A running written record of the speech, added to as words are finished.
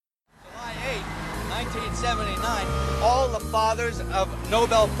1979, all the fathers of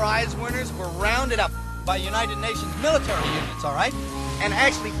Nobel Prize winners were rounded up by United Nations military units, all right? And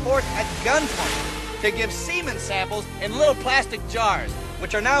actually forced at gunpoint to give semen samples in little plastic jars,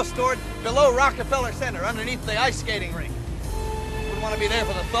 which are now stored below Rockefeller Center underneath the ice skating rink. Wouldn't want to be there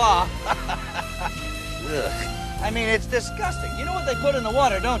for the thaw. Ugh. I mean, it's disgusting. You know what they put in the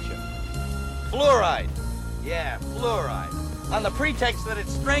water, don't you? Fluoride. Yeah, fluoride. On the pretext that it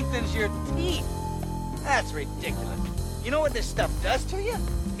strengthens your teeth. That's ridiculous. You know what this stuff does to you?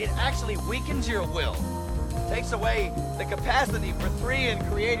 It actually weakens your will. Takes away the capacity for free and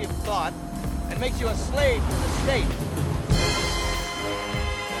creative thought and makes you a slave to the state.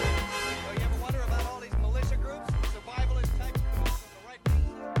 So you ever wonder about all these militia groups, survivalist type groups on the right wing?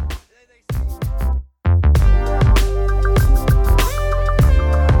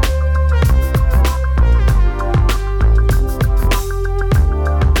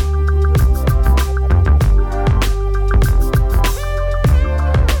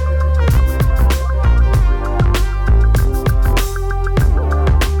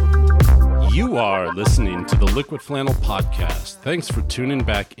 You are listening to the Liquid Flannel Podcast. Thanks for tuning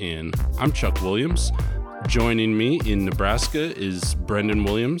back in. I'm Chuck Williams. Joining me in Nebraska is Brendan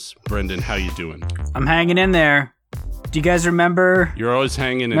Williams. Brendan, how you doing? I'm hanging in there. Do you guys remember? You're always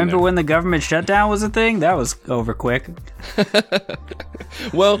hanging in Remember there. when the government shutdown was a thing? That was over quick.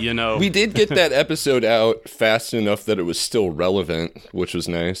 Well, You know. we did get that episode out fast enough that it was still relevant, which was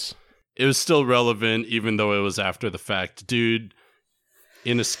nice. It was still relevant even though it was after the fact. Dude,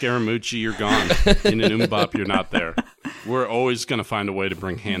 in a Scaramucci, you're gone. In an Umbop, you're not there. We're always going to find a way to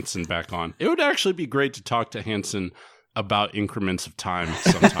bring Hansen back on. It would actually be great to talk to Hansen about increments of time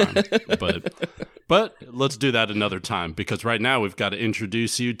sometime. But let's do that another time, because right now we've got to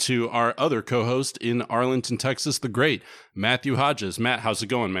introduce you to our other co-host in Arlington, Texas, the great Matthew Hodges. Matt, how's it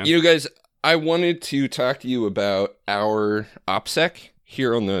going, man? You know, guys, I wanted to talk to you about our OPSEC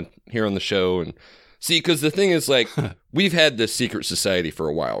here on the show, and see, because the thing is, like, we've had this secret society for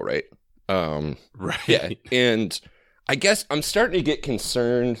a while, right? Right. Yeah, and I guess I'm starting to get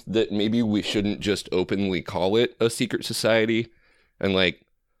concerned that maybe we shouldn't just openly call it a secret society and, like,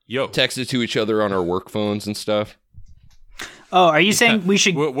 text it to each other on our work phones and stuff. Oh, are you saying we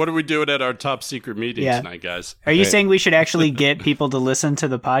should... What are we doing at our top secret meeting tonight, guys? Are you saying we should actually get people to listen to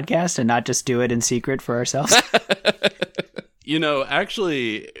the podcast and not just do it in secret for ourselves? You know,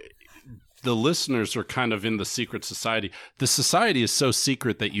 actually, the listeners are kind of in the secret society. The society is so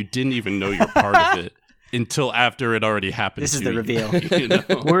secret that you didn't even know you're part of it until after it already happened. This is to the you, reveal. You know?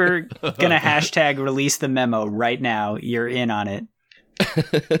 We're going to hashtag release the memo right now. You're in on it.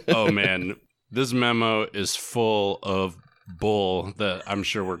 Oh, man. This memo is full of bull that I'm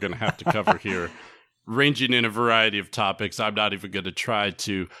sure we're going to have to cover here, ranging in a variety of topics. I'm not even going to try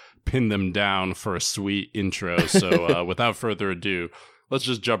to pin them down for a sweet intro. So without further ado, let's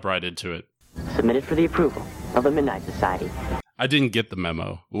just jump right into it. Submitted for the approval of the Midnight Society. I didn't get the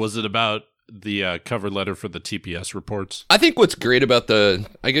memo. Was it about the cover letter for the TPS reports? I think what's great about the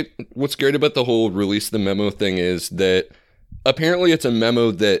whole release the memo thing is that apparently it's a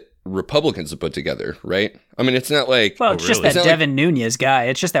memo that Republicans have put together, right? I mean, it's not like... Well, it's just really? that Devin Nunes guy.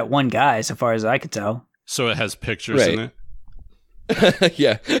 It's just that one guy, so far as I could tell. So it has pictures in it?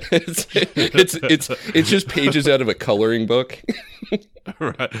 Yeah, it's just pages out of a coloring book.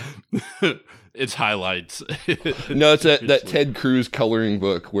 Right. It's highlights. No, it's that Ted Cruz coloring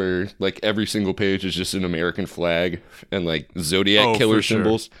book where like every single page is just an American flag and like Zodiac killer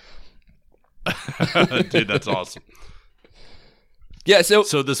symbols. Dude, that's awesome. Yeah,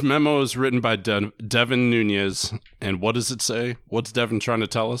 so this memo is written by Devin Nunes, and what does it say? What's Devin trying to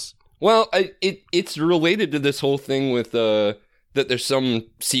tell us? Well, it's related to this whole thing with that there's some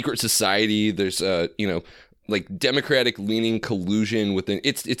secret society. There's like Democratic leaning collusion within.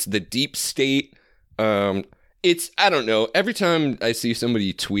 It's the deep state. I don't know. Every time I see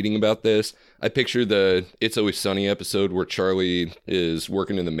somebody tweeting about this, I picture the It's Always Sunny episode where Charlie is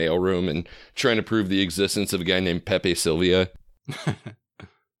working in the mailroom and trying to prove the existence of a guy named Pepe Sylvia.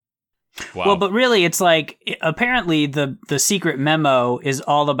 Wow. Well, but really, it's like, apparently the secret memo is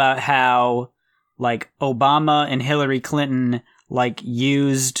all about how, like, Obama and Hillary Clinton, like,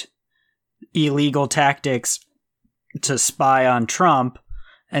 used illegal tactics to spy on Trump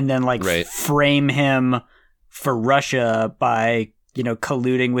and then, like, frame him for Russia by, you know,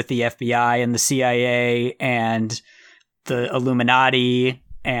 colluding with the FBI and the CIA and the Illuminati.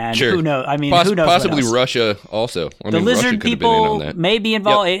 And who knows? I mean, who knows? Possibly Russia also. The lizard people may be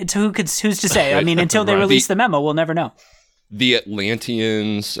involved. Yep. Who's to say? I mean, until they release the memo, we'll never know. The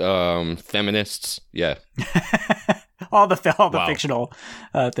Atlanteans, feminists, yeah. all the fictional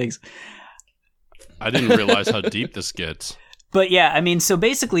things. I didn't realize how deep this gets. But yeah, I mean, so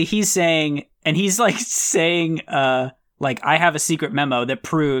basically he's saying, and he's like saying, like, I have a secret memo that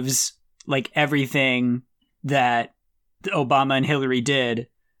proves like everything that Obama and Hillary did,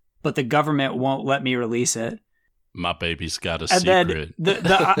 but the government won't let me release it. My baby's got a And secret. then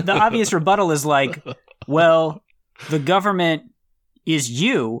the obvious rebuttal is like, well, the government is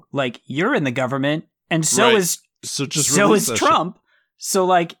you, like you're in the government, and so Right. is So just so release is that Trump. So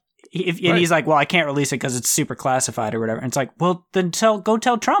like, and Right. he's like, well, I can't release it because it's super classified or whatever. And it's like, well, then go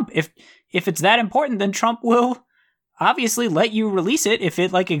tell Trump. If it's that important, then Trump will obviously let you release it if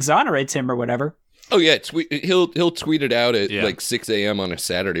it like exonerates him or whatever. Oh yeah, he'll tweet it out at Yeah. like 6 a.m. on a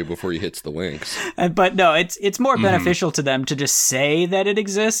Saturday before he hits the links. But no, it's more Mhm. beneficial to them to just say that it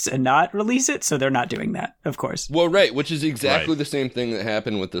exists and not release it. So they're not doing that, of course. Well, right, which is exactly Right. the same thing that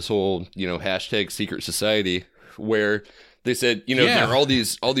happened with this whole, hashtag secret society, where they said, Yeah. there are all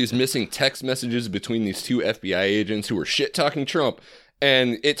these missing text messages between these two FBI agents who were shit talking Trump,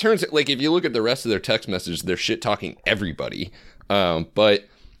 and it turns out, like, if you look at the rest of their text messages, they're shit talking everybody. But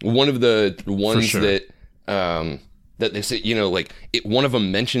one of the ones sure. that they say, one of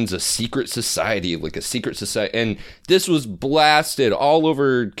them mentions a secret society, and this was blasted all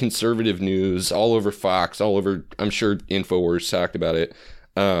over conservative news, all over Fox, all over, I'm sure InfoWars talked about it,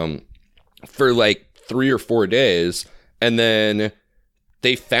 for like 3 or 4 days, and then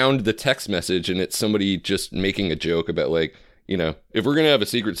they found the text message, and it's somebody just making a joke about like, if we're going to have a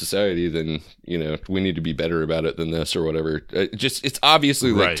secret society, then, we need to be better about it than this or whatever. It's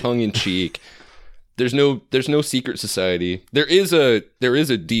obviously like Right. tongue in cheek. There's no secret society. There is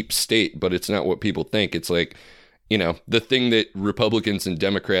a deep state, but it's not what people think. It's like, the thing that Republicans and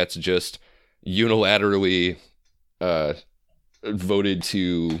Democrats just unilaterally voted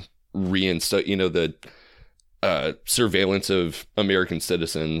to reinstate, the surveillance of American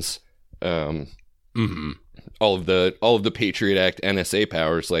citizens. Mhm. All of the Patriot Act NSA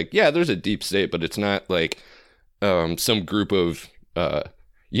powers, like, yeah, there's a deep state, but it's not like some group of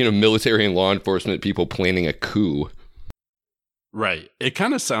military and law enforcement people planning a coup. Right. It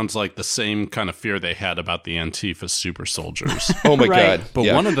kind of sounds like the same kind of fear they had about the Antifa super soldiers. Oh my Right. god. But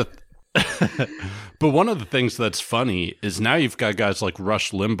Yeah. one of the things that's funny is now you've got guys like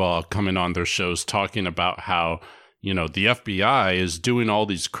Rush Limbaugh coming on their shows talking about how, the FBI is doing all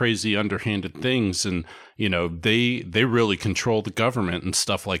these crazy underhanded things, and, they really control the government and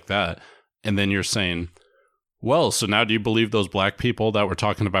stuff like that. And then you're saying, well, so now do you believe those black people that were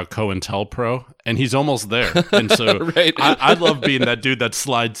talking about COINTELPRO? And he's almost there. And so Right. I love being that dude that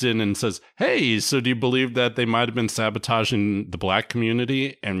slides in and says, hey, so do you believe that they might have been sabotaging the black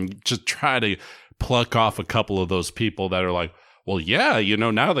community? And just try to pluck off a couple of those people that are like, well, yeah,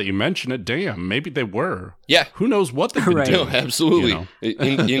 now that you mention it, damn, maybe they were. Yeah. Who knows what they've been Right. No, doing? absolutely. You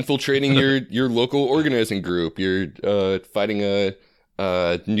Infiltrating your local organizing group. You're fighting a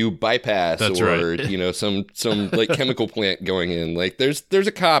new bypass. That's or right. some like chemical plant going in. Like there's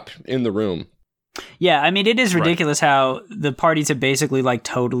a cop in the room. Yeah, I mean, it is Right. ridiculous how the parties have basically like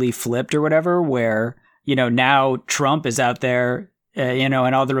totally flipped or whatever, where, now Trump is out there, and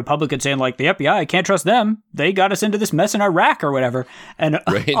all the Republicans saying like the FBI, I can't trust them. They got us into this mess in Iraq or whatever. And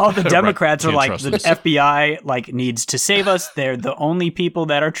Right. all the Right. Democrats are Can't like, trust the us. FBI like needs to save us. They're the only people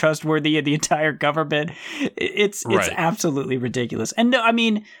that are trustworthy in the entire government. It's Right. absolutely ridiculous. And no, I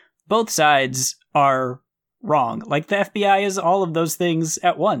mean, both sides are wrong. Like the FBI is all of those things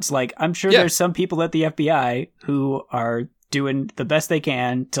at once. Like I'm sure Yeah. there's some people at the FBI who are doing the best they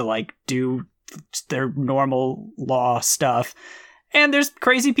can to like do their normal law stuff. And there's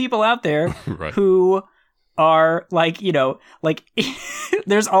crazy people out there Right. who are like, like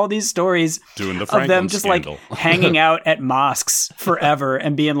there's all these stories Doing the of Franklin them just scandal. like hanging out at mosques forever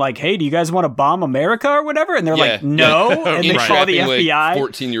and being like, hey, do you guys want to bomb America or whatever? And they're like, no. And they call the Entrapping, FBI.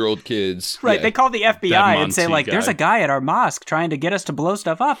 14-year-old kids. Right, Yeah. they call the FBI That and say Monty like, "There's guy. a guy at our mosque trying to get us to blow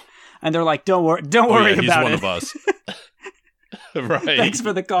stuff up," and they're like, "Don't worry Oh, yeah, he's about one it." of us. Right. Thanks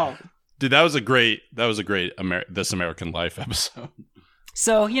for the call. Dude, that was a great This American Life episode.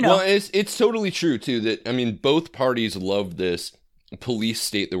 So Well, it's totally true too that, I mean, both parties love this police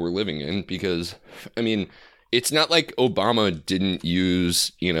state that we're living in because, I mean, it's not like Obama didn't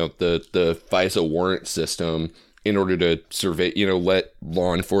use, the FISA warrant system in order to survey, let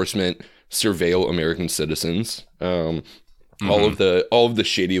law enforcement surveil American citizens. All of the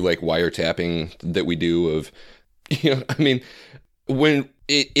shady like wiretapping that we do of, I mean, when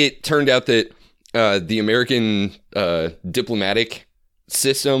it turned out that the American diplomatic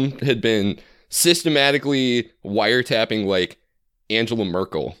system had been systematically wiretapping like Angela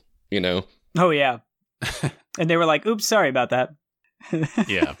Merkel, Oh yeah, and they were like, "Oops, sorry about that."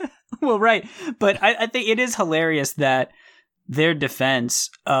 Yeah. Well, right. But I think it is hilarious that their defense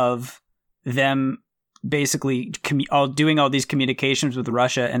of them basically doing all these communications with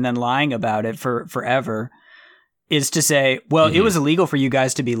Russia and then lying about it for forever is to say, well, it was illegal for you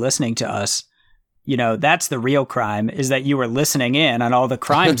guys to be listening to us. You know, that's the real crime, is that you were listening in on all the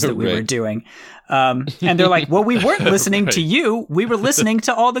crimes that we were doing. And they're like, well, we weren't listening to you. We were listening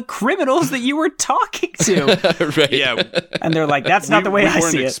to all the criminals that you were talking to. Right. Yeah. And they're like, that's not the way I We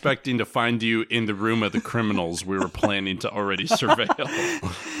weren't see it. expecting to find you in the room of the criminals we were planning to already surveil.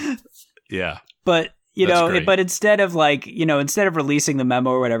 Yeah. But, you That's know, great. but instead of like, you know, instead of releasing the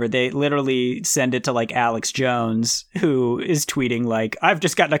memo or whatever, they literally send it to like Alex Jones, who is tweeting like, I've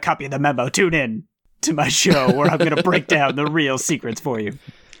just gotten a copy of the memo. Tune in to my show where I'm going to break down the real secrets for you.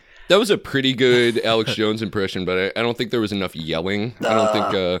 That was a pretty good Alex Jones impression, but I don't think there was enough yelling. I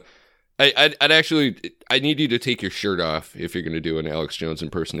don't think. I need you to take your shirt off if you're going to do an Alex Jones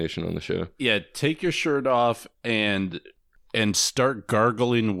impersonation on the show. Yeah, take your shirt off and start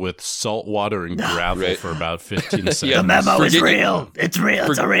gargling with salt water and gravel Right. for about 15 seconds. Yeah, The memo is forget- real. It's real.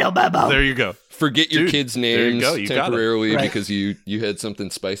 It's a real memo. There you go. Forget your Dude, kids' there you names go. You got it. temporarily Right. because you had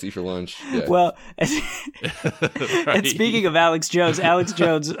something spicy for lunch. Yeah. Well, and Right. speaking of Alex Jones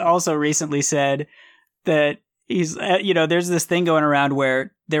also recently said that he's, you know, there's this thing going around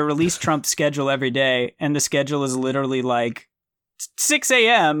where they release Trump's schedule every day, and the schedule is literally like 6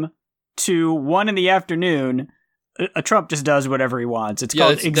 a.m. to 1 in the afternoon. Trump just does whatever he wants. It's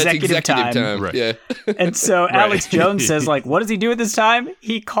called that's executive time. Right. Yeah. And so Alex Jones says, like, what does he do at this time?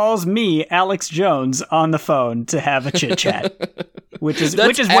 He calls me, Alex Jones, on the phone to have a chit chat, which is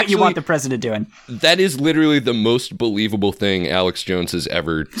That's what you actually- want the president doing. That is literally the most believable thing Alex Jones has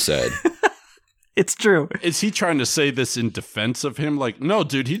ever said. It's true. Is he trying to say this in defense of him? Like, no,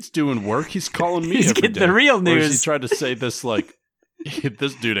 dude, he's doing work. He's calling me He's every getting day. the real Or is news. he trying to say this like,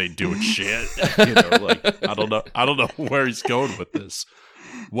 this dude ain't doing shit? You know, like, I don't know where he's going with this.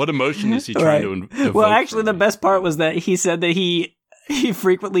 What emotion is he trying to evoke? Well, actually, from the me? best part was that he said that he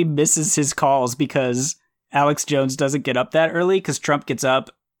frequently misses his calls because Alex Jones doesn't get up that early because Trump gets up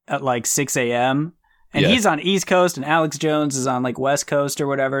at like 6 a.m. And Yeah. he's on East Coast and Alex Jones is on like West Coast or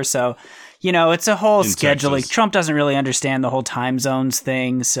whatever. So, you know, it's a whole In scheduling. Texas. Trump doesn't really understand the whole time zones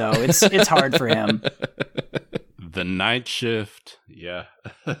thing. So it's hard for him. The night shift. Yeah.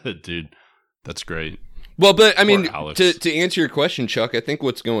 Dude, that's great. Well, but I mean, Poor Alex. to answer your question, Chuck, I think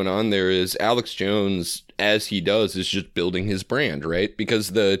what's going on there is Alex Jones, as he does, is just building his brand, right? Because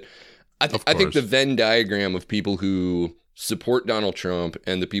I think the Venn diagram of people who support Donald Trump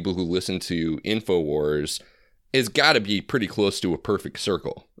and the people who listen to InfoWars has got to be pretty close to a perfect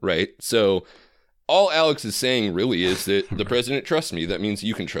circle, right? So all Alex is saying really is that the president trusts me. That means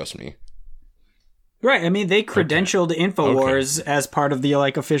you can trust me. Right. I mean, they credentialed InfoWars as part of the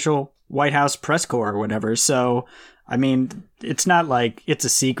like official White House press corps or whatever. So, I mean, it's not like it's a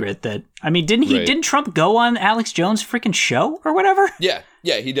secret that, I mean, didn't Trump go on Alex Jones' freaking show or whatever? Yeah,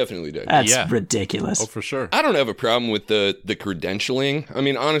 he definitely did. That's Yeah. ridiculous. Oh, for sure. I don't have a problem with the credentialing. I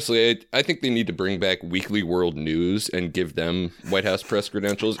mean, honestly, I think they need to bring back Weekly World News and give them White House press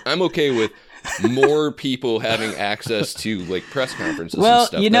credentials. I'm okay with more people having access to like press conferences and Well,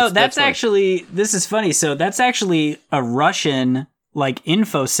 stuff. you know, that's fine. actually, this is funny. So that's actually a Russian like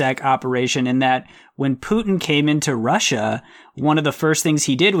infosec operation in that when Putin came into Russia, one of the first things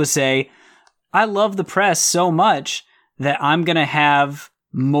he did was say, I love the press so much that I'm going to have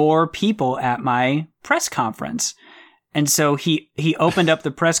more people at my press conference. And so he opened up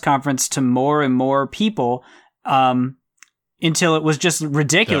the press conference to more and more people, until it was just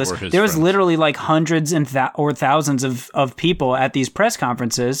ridiculous. That were his There was friends. literally like hundreds and or thousands of people at these press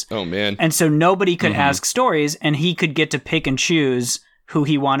conferences. Oh man. And so nobody could ask stories, and he could get to pick and choose who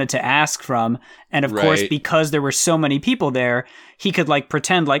he wanted to ask from. And of course, Right. because there were so many people there, he could like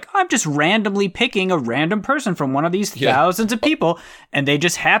pretend like I'm just randomly picking a random person from one of these Yeah. thousands of people, and they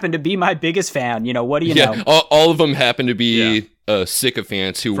just happen to be my biggest fan. You know, what do you Yeah, know? all of them happen to be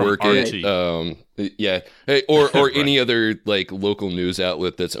sycophants who From work RT. at or any other like local news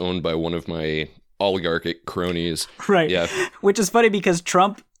outlet that's owned by one of my oligarchic cronies. Right. Yeah. Which is funny because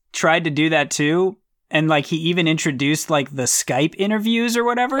Trump tried to do that too. And like he even introduced like the Skype interviews or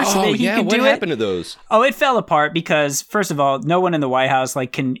whatever so that he could what do happened it. to those? Oh, it fell apart because first of all, no one in the White House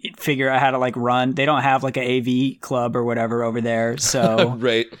like can figure out how to like run. They don't have like an AV club or whatever over there. So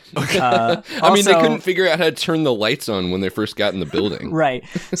Right. uh, I mean, they also- couldn't figure out how to turn the lights on when they first got in the building. Right.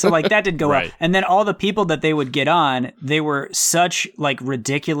 So like that did go Right. well. And then all the people that they would get on, they were such like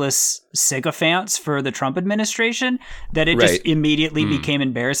ridiculous sycophants for the Trump administration that it just Right. immediately became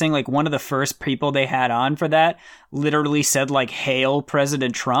embarrassing. Like one of the first people they had had on for that literally said like "Hail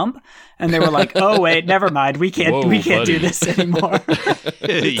President Trump," and they were like, "Oh wait, never mind. We can't Whoa, do buddy. this anymore."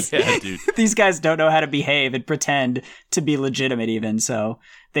 Yeah, dude. These guys don't know how to behave and pretend to be legitimate, even so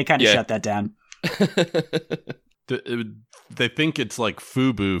they kind of Yeah. shut that down. They think it's like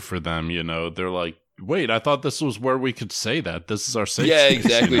FUBU for them, you know. They're like, wait, I thought this was where we could say that. This is our safe Yeah, space,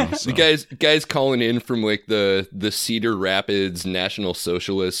 exactly. you know, so. The guys calling in from like the Cedar Rapids National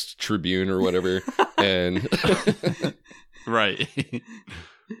Socialist Tribune or whatever, and Right.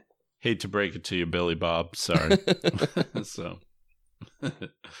 Hate to break it to you, Billy Bob. Sorry. So,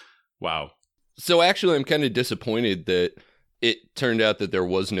 wow. so actually, I'm kind of disappointed that it turned out that there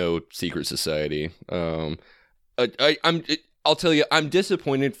was no secret society. I'll tell you, I'm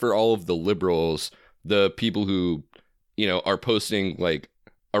disappointed for all of the liberals, the people who, you know, are posting like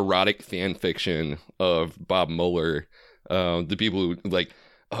erotic fan fiction of Bob Mueller, the people who like,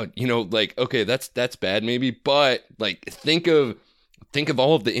 you know, like, okay, that's bad maybe, but like think of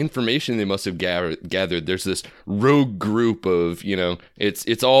all of the information they must have gathered. There's this rogue group of, you know,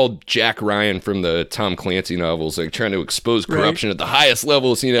 it's all Jack Ryan from the Tom Clancy novels, like trying to expose corruption at the highest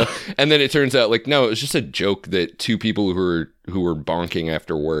levels, you know. And then it turns out like, no, it was just a joke that two people who were bonking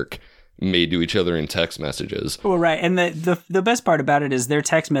after work made to each other in text messages. Well, right, and the best part about it is their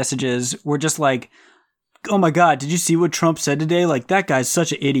text messages were just like, "Oh my God, did you see what Trump said today? Like, that guy's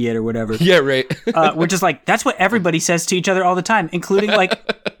such an idiot," or whatever. Yeah, right. We're just like, that's what everybody says to each other all the time, including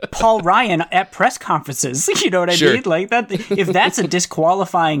like Paul Ryan at press conferences. You know what I Sure. mean? Like that. If that's a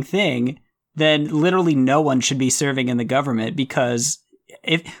disqualifying thing, then literally no one should be serving in the government, because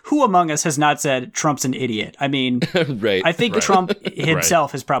who among us has not said Trump's an idiot? I mean, Right. I think Right. Trump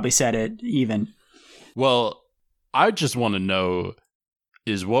himself has probably said it even. Well, I just want to know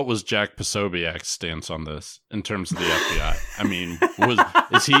is what was Jack Posobiec's stance on this in terms of the FBI? I mean,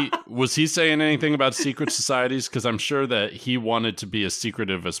 was he saying anything about secret societies? Because I'm sure that he wanted to be as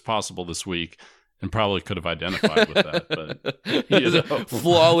secretive as possible this week and probably could have identified with that. But you know.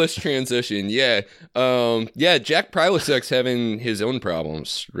 Flawless transition. Yeah. Jack Prilosec's having his own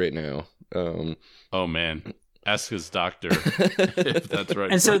problems right now. Oh man, ask his doctor if that's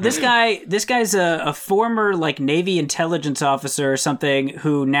right. And so this guy's a former like Navy intelligence officer or something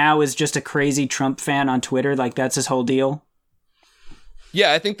who now is just a crazy Trump fan on Twitter. Like that's his whole deal.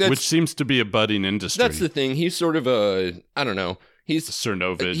 Yeah, I think which seems to be a budding industry. that's the thing. He's sort of I don't know. He's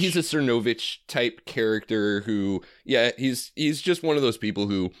Cernovich. He's a Cernovich type character who, yeah, he's just one of those people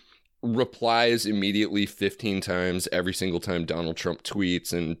who replies immediately 15 times every single time Donald Trump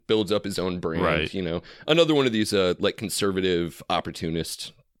tweets and builds up his own brand. Right. You know, another one of these like conservative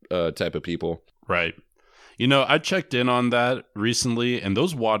opportunist type of people. Right. You know, I checked in on that recently, and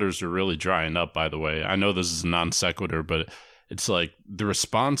those waters are really drying up, by the way. I know this is a non sequitur, but it's like the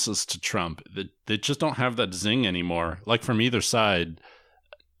responses to Trump, they just don't have that zing anymore. Like from either side,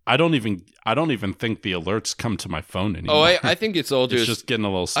 I don't even think the alerts come to my phone anymore. Oh, I think it's all it's just getting a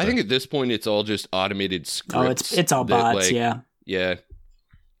little stuck. I think at this point it's all just automated scripts. Oh, it's all that, bots, like, yeah. Yeah.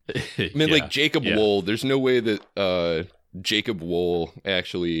 I mean, like Jacob Wohl, there's no way that Jacob Wohl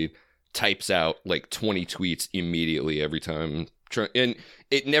actually types out like 20 tweets immediately every time. And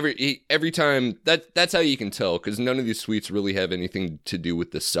every time that's how you can tell, because none of these tweets really have anything to do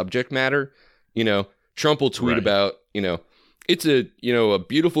with the subject matter. You know, Trump will tweet about, you know, it's a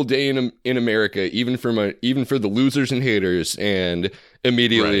beautiful day in America, even for the losers and haters, and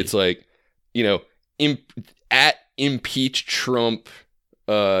immediately it's like, you know, at impeach Trump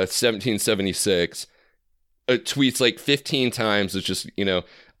 1776 tweets like 15 times. It's just, you know,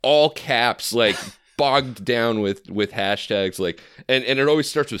 all caps, like bogged down with hashtags, like, and it always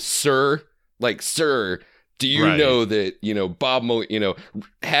starts with sir, like, sir, do you know that, you know, Bob Mueller, you know,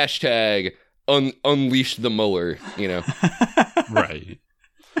 hashtag unleash the Mueller, you know. Right.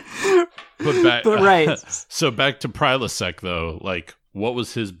 But right. So back to Prilosec though, like what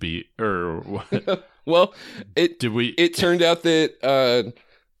was his beat or what? Well, it turned out that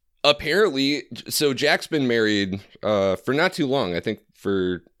apparently, so Jack's been married for not too long. I think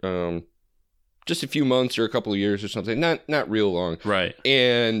for just a few months or a couple of years or something. Not real long. Right.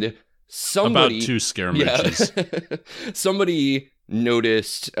 And somebody about 2 scaramucci's. Yeah, somebody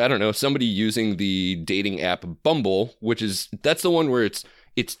noticed, I don't know, somebody using the dating app Bumble, that's the one where it's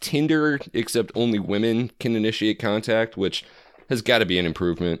Tinder, except only women can initiate contact, which has got to be an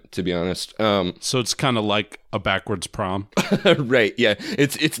improvement, to be honest. So it's kind of like a backwards prom. Right, yeah.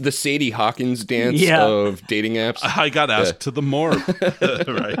 It's the Sadie Hawkins dance of dating apps. I got asked to the morgue.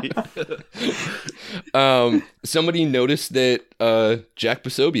 Right. Somebody noticed that Jack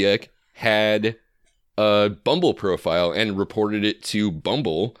Posobiec had a Bumble profile and reported it to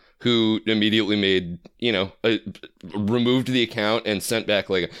Bumble, who immediately made, removed the account and sent back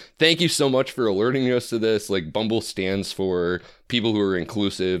like, thank you so much for alerting us to this. Like, Bumble stands for people who are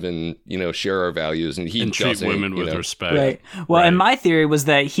inclusive and, share our values. And he treat doesn't, women with respect. Right. Well, and my theory was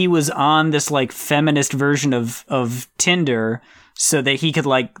that he was on this like feminist version of Tinder so that he could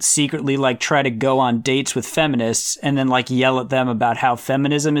like secretly like try to go on dates with feminists and then like yell at them about how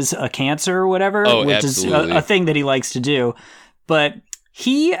feminism is a cancer or whatever, which absolutely. is a thing that he likes to do. But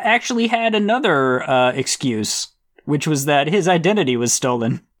he actually had another excuse, which was that his identity was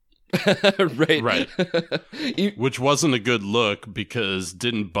stolen. Right. Which wasn't a good look, because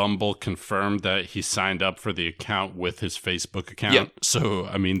didn't Bumble confirm that he signed up for the account with his Facebook account? Yep. So,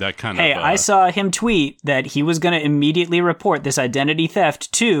 I mean, that kind Hey, of... I saw him tweet that he was going to immediately report this identity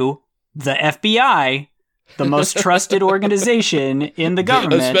theft to the FBI, the most trusted organization in the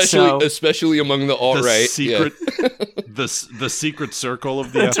government. Especially among the alt-right. Secret, the secret circle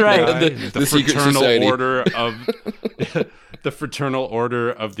of the That's FBI. right. The secret society. Order of... The fraternal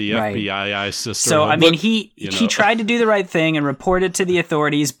order of the Right. FBI sisterhood. So, I mean, he know. tried to do the right thing and report it to the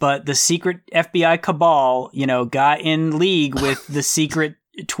authorities, but the secret FBI cabal, got in league with the secret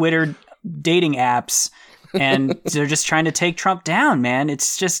Twitter dating apps, and they're just trying to take Trump down, man.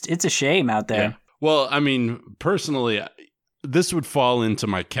 It's a shame out there. Yeah. Well, I mean, personally, this would fall into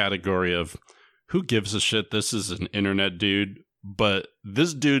my category of who gives a shit. This is an internet dude, but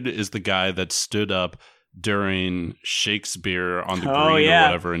this dude is the guy that stood up during Shakespeare on the Green or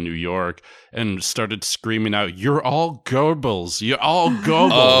whatever in New York and started screaming out, "You're all Goebbels! You're all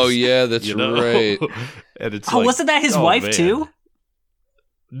Goebbels!" Oh yeah, that's right. And it's wasn't that his wife man. too?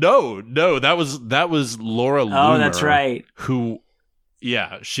 No, that was Laura Loomer. Oh, that's right. Who,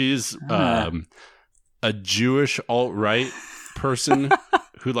 she's a Jewish alt-right person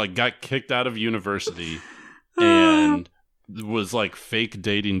who like got kicked out of university and was like fake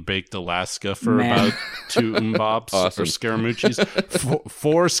dating Baked Alaska for about 2 umbops Awesome. or Scaramucci's.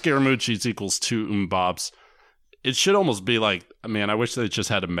 4 Scaramucci's equals 2 umbops. It should almost be like, man, I wish they just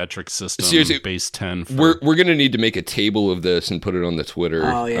had a metric system. Seriously, base 10. We're gonna need to make a table of this and put it on the Twitter.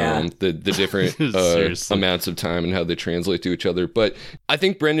 Oh, yeah. The different Seriously. amounts of time and how they translate to each other. But I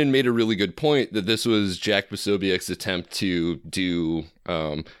think Brendan made a really good point that this was Jack Posobiec's attempt to do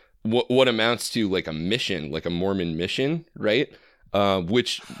what amounts to like a mission, like a Mormon mission, right?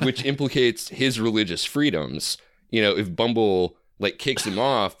 Which implicates his religious freedoms. If Bumble like kicks him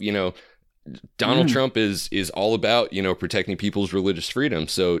off, Donald Trump is all about, protecting people's religious freedom.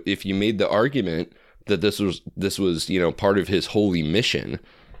 So if you made the argument that this was part of his holy mission,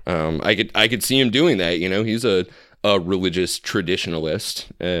 I could see him doing that. He's a religious traditionalist,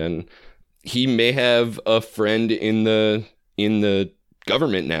 and he may have a friend in the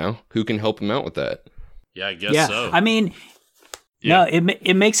government now who can help him out with that. Yeah, I guess so. I mean, no,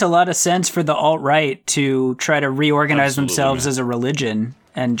 it makes a lot of sense for the alt-right to try to reorganize Absolutely, themselves man. as a religion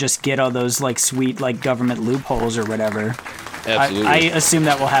and just get all those like sweet like government loopholes or whatever. Absolutely. I assume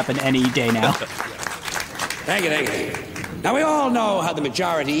that will happen any day now. Thank you. Now, we all know how the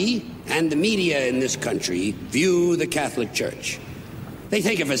majority and the media in this country view the Catholic Church. They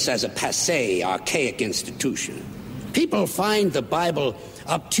think of us as a passé, archaic institution. People find the Bible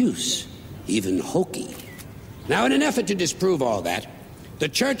obtuse, even hokey. Now, in an effort to disprove all that, the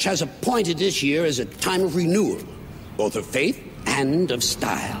Church has appointed this year as a time of renewal, both of faith and of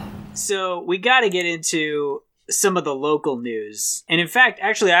style. So we got to get into some of the local news. And in fact,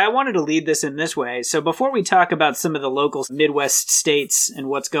 actually, I wanted to lead this in this way. So before we talk about some of the local Midwest states and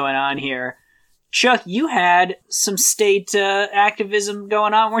what's going on here, Chuck, you had some state activism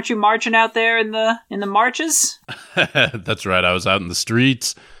going on. Weren't you marching out there in the marches? That's right. I was out in the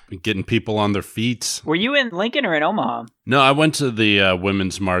streets getting people on their feet. Were you in Lincoln or in Omaha? No, I went to the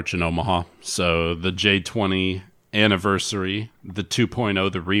Women's March in Omaha. So the J20 anniversary, the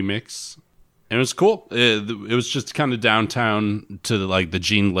 2.0, the remix. And it was cool. It was just kind of downtown to like the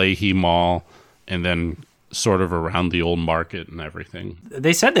Gene Leahy Mall and then sort of around the old market and everything.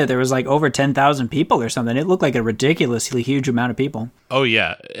 They said that there was like over 10,000 people or something. It looked like a ridiculously huge amount of people. Oh,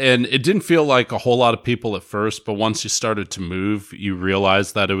 yeah. And it didn't feel like a whole lot of people at first, but once you started to move, you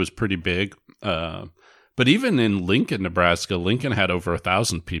realized that it was pretty big. But even in Lincoln, Nebraska, Lincoln had over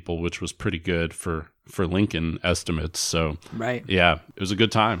 1,000 people, which was pretty good for Lincoln estimates. So, Right. Yeah, it was a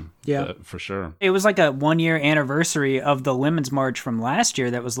good time. Yeah. For sure. It was like a 1-year anniversary of the Women's March from last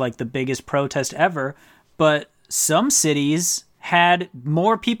year that was like the biggest protest ever. But some cities had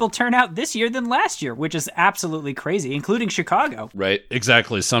more people turn out this year than last year, which is absolutely crazy, including Chicago. Right.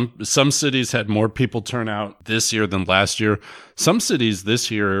 Exactly. Some cities had more people turn out this year than last year. Some cities this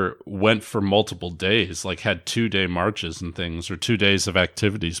year went for multiple days, like had 2-day marches and things, or 2 days of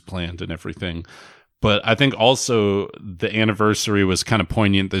activities planned and everything. But I think also the anniversary was kind of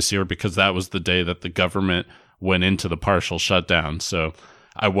poignant this year because that was the day that the government went into the partial shutdown. So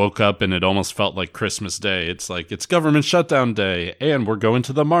I woke up and it almost felt like Christmas Day. It's like, it's government shutdown day and we're going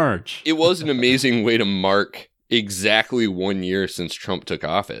to the march. It was an amazing way to mark exactly 1 year since Trump took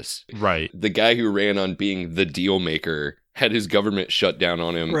office. Right. The guy who ran on being the deal maker had his government shut down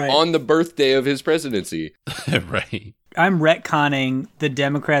on him Right. on the birthday of his presidency. Right. I'm retconning the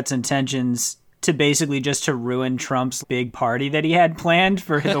Democrats' intentions to basically just to ruin Trump's big party that he had planned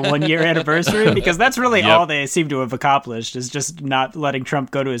for the 1 year anniversary, because that's really Yep. all they seem to have accomplished is just not letting Trump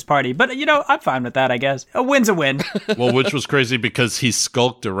go to his party. But, I'm fine with that, I guess. A win's a win. Well, which was crazy because he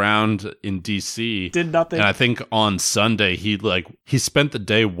skulked around in DC. Did nothing. And I think on Sunday he spent the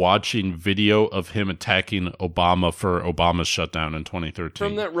day watching video of him attacking Obama for Obama's shutdown in 2013.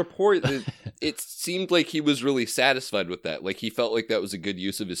 From that report, it seemed like he was really satisfied with that. Like, he felt like that was a good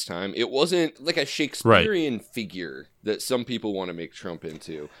use of his time. It wasn't like a Shakespearean figure that some people want to make Trump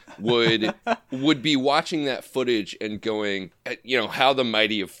into would be watching that footage and going, how the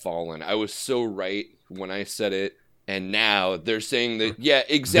mighty have fallen. I was so right when I said it. And now they're saying that, yeah,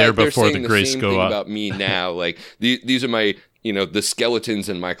 exactly. They're before saying the the grace same go thing up. about me now. Like, these are my, the skeletons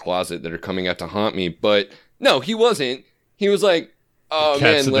in my closet that are coming out to haunt me. But no, he wasn't. He was like, oh,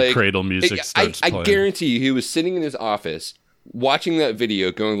 Cats man, in like, the Cradle music starts I playing. guarantee you he was sitting in his office watching that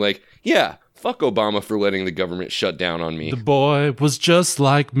video going like, yeah, fuck Obama for letting the government shut down on me. The boy was just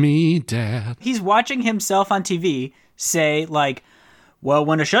like me, Dad. He's watching himself on TV say, like, well,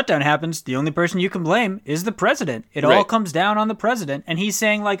 when a shutdown happens, the only person you can blame is the president. It all Right. comes down on the president. And he's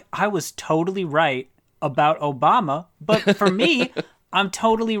saying, like, I was totally right about Obama, but for me, I'm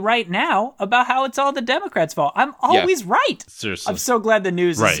totally right now about how it's all the Democrats' fault. I'm always right. Seriously. I'm so glad the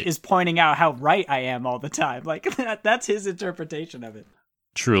news Right. is pointing out how right I am all the time. Like, that's his interpretation of it.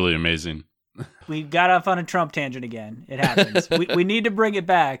 Truly amazing. We got off on a Trump tangent again. It happens. we need to bring it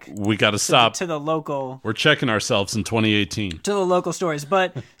back We got to stop. to the local We're checking ourselves in 2018. to the local stories.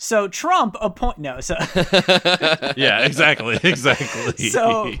 But so Trump Yeah, exactly. Exactly.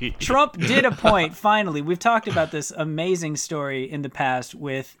 So Trump did appoint, finally, we've talked about this amazing story in the past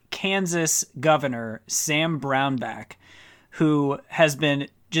with Kansas Governor Sam Brownback, who has been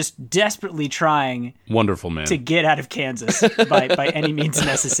just desperately trying Wonderful man. to get out of Kansas by any means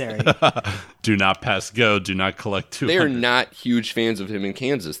necessary. Do not pass go. Do not collect 200. They are not huge fans of him in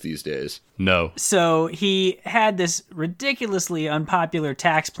Kansas these days. No. So he had this ridiculously unpopular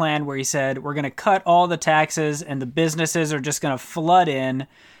tax plan where he said, we're going to cut all the taxes and the businesses are just going to flood in.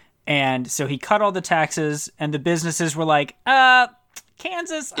 And so he cut all the taxes and the businesses were like,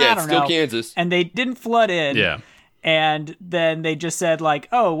 Kansas? Yeah, I it's don't still know. Kansas. And they didn't flood in. Yeah. And then they just said, like,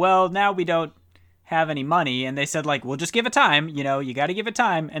 oh, well, now we don't have any money. And they said, like, we'll just give it time. You got to give it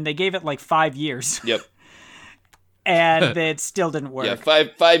time. And they gave it like 5 years. Yep. And it still didn't work. Yeah,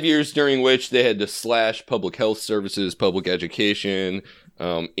 five years during which they had to slash public health services, public education,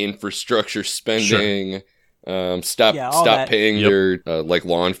 infrastructure spending, stop all that. paying their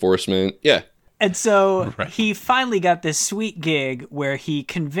law enforcement. Yeah. And so Right. he finally got this sweet gig where he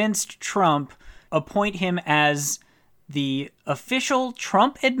convinced Trump appoint him as the official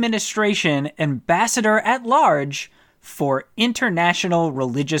Trump administration ambassador at large for international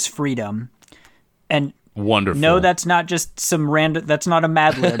religious freedom. And Wonderful. no, that's not just some random, that's not a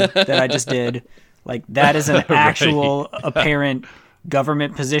Mad Lib that I just did. Like, that is an actual apparent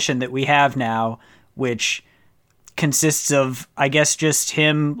government position that we have now, which consists of, I guess, just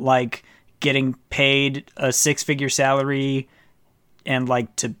him, like, getting paid a 6-figure salary and,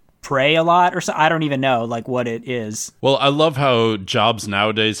 like, to pray a lot or so. I don't even know, like, what it is. Well, I love how jobs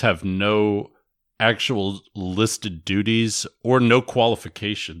nowadays have no actual listed duties or no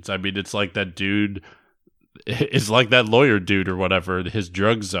qualifications. I mean, it's like that dude is like that lawyer dude or whatever. His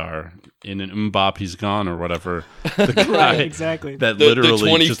drugs are in an Mbop, he's gone or whatever. The guy Right, exactly. That The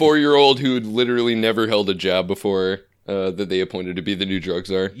literally 24-year-old who'd literally never held a job before that they appointed to be the new drug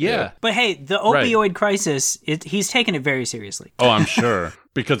czar. Yeah. But hey, the opioid crisis, he's taken it very seriously. Oh, I'm sure.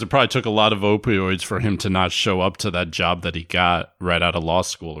 Because it probably took a lot of opioids for him to not show up to that job that he got right out of law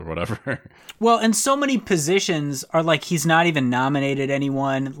school or whatever. Well, and so many positions are like he's not even nominated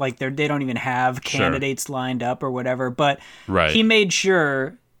anyone. Like they don't even have candidates lined up or whatever. But Right. he made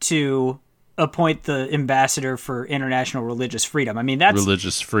sure to appoint the ambassador for international religious freedom. I mean, that's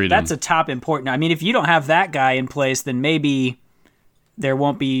Religious freedom. that's a top important. I mean, if you don't have that guy in place, then maybe there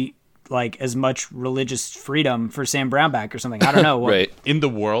won't be like as much religious freedom for Sam Brownback or something. I don't know. Right. In the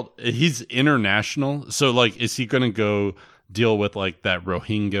world, he's international. So, like, is he going to go deal with, like, that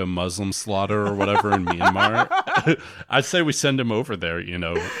Rohingya Muslim slaughter or whatever in Myanmar? I say we send him over there, you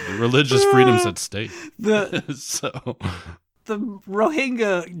know. The religious freedom's at stake. So... The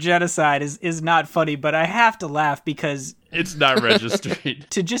Rohingya genocide is not funny, but I have to laugh because... It's not registered.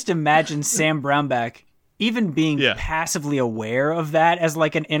 To just imagine Sam Brownback even being passively aware of that as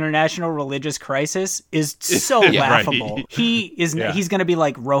like an international religious crisis is so laughable. Right. He's going to be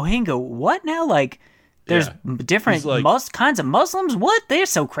like, Rohingya, what now? Like, there's different like, kinds of Muslims? What? They're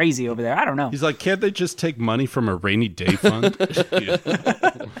so crazy over there. I don't know. He's like, can't they just take money from a rainy day fund?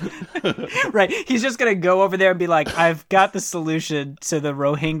 Right. He's just going to go over there and be like, I've got the solution to the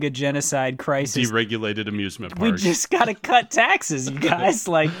Rohingya genocide crisis. Deregulated amusement park. We just got to cut taxes, you guys.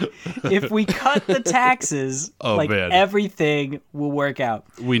 Like, if we cut the taxes, everything will work out.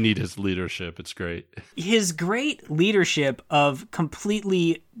 We need his leadership. It's great. His great leadership of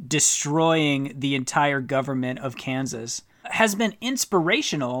completely destroying the entire government of Kansas has been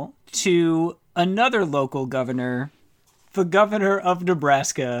inspirational to another local governor, the governor of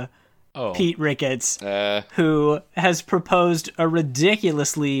Nebraska, Pete Ricketts, who has proposed a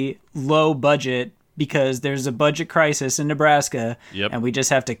ridiculously low budget because there's a budget crisis in Nebraska, and we just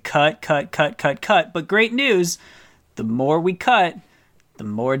have to cut. But great news, the more we cut, the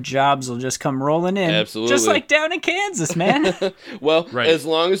more jobs will just come rolling in. Absolutely. Just like down in Kansas, man. Well, as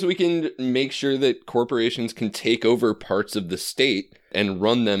long as we can make sure that corporations can take over parts of the state and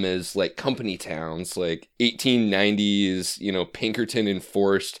run them as like company towns, like 1890s, you know, Pinkerton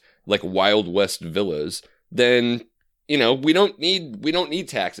enforced like Wild West villas, then, you know, we don't need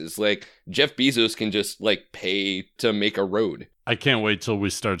taxes. Like Jeff Bezos can just like pay to make a road. I can't wait till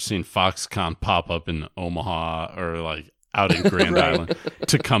we start seeing Foxconn pop up in Omaha or like out in Grand Island,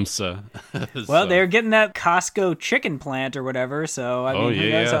 Tecumseh. Well, they're getting that Costco chicken plant or whatever, so I mean, who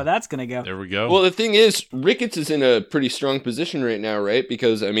knows how that's going to go. There we go. Well, the thing is, Ricketts is in a pretty strong position right now, right?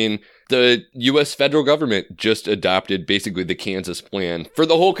 Because, I mean, the U.S. federal government just adopted basically the Kansas plan for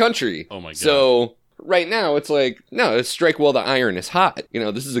the whole country. Oh, my God. So right now, it's like, no, it's strike while the iron is hot. You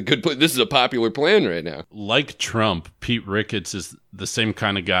know, this is this is a popular plan right now. Like Trump, Pete Ricketts is the same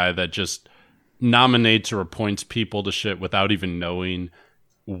kind of guy that just nominates or appoints people to shit without even knowing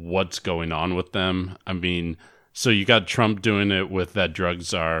what's going on with them. I mean, so you got Trump doing it with that drug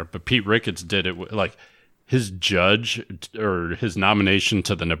czar, but Pete Ricketts did it with, like, his judge or his nomination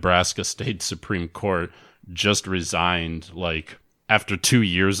to the Nebraska State Supreme Court just resigned, like, after 2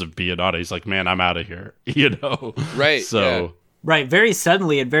 years of being on it. He's like, man, I'm out of here, you know? Right. So... Yeah. Right, very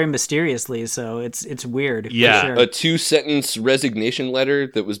suddenly and very mysteriously, so it's weird. Yeah, for sure. A 2-sentence resignation letter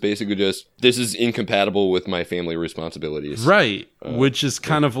that was basically just, this is incompatible with my family responsibilities. Right, which is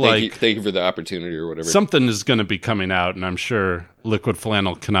kind of like... Thank you for the opportunity or whatever. Something is going to be coming out, and I'm sure Liquid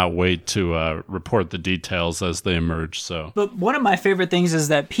Flannel cannot wait to report the details as they emerge. So, but one of my favorite things is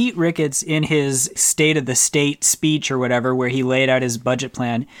that Pete Ricketts, in his State of the State speech or whatever, where he laid out his budget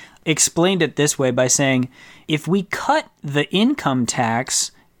plan, explained it this way by saying, if we cut the income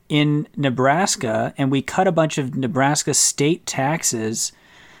tax in Nebraska and we cut a bunch of Nebraska state taxes,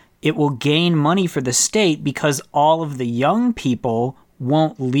 it will gain money for the state because all of the young people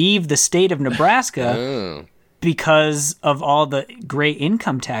won't leave the state of Nebraska because of all the great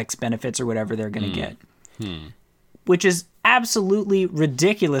income tax benefits or whatever they're going to get. Which is absolutely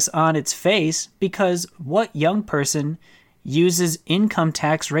ridiculous on its face, because what young person uses income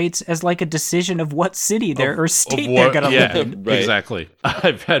tax rates as like a decision of what city or state they're going to live in? Right. Exactly.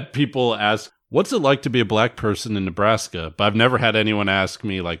 I've had people ask, what's it like to be a black person in Nebraska? But I've never had anyone ask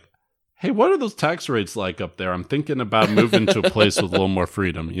me, like, hey, what are those tax rates like up there? I'm thinking about moving to a place with a little more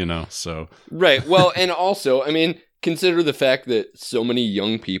freedom, you know? So Right. Well, and also, I mean, consider the fact that so many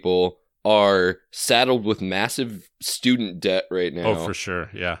young people are saddled with massive student debt right now. Oh, for sure.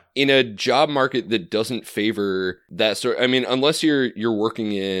 Yeah. In a job market that doesn't favor that sort. I mean, unless you're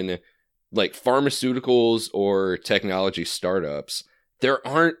working in like pharmaceuticals or technology startups, there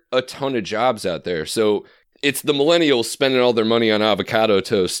aren't a ton of jobs out there. So it's the millennials spending all their money on avocado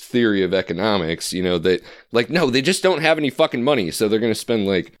toast theory of economics, you know, that like, no, they just don't have any fucking money. So they're going to spend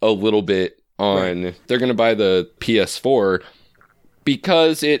like a little bit on, they're going to buy the PS4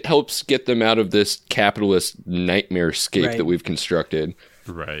 because it helps get them out of this capitalist nightmare scape that we've constructed.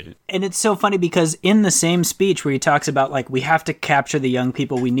 Right. And it's so funny because in the same speech where he talks about, like, we have to capture the young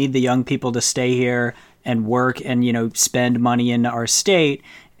people, we need the young people to stay here and work and, you know, spend money in our state,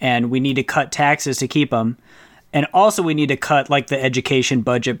 and we need to cut taxes to keep them. and also we need to cut like the education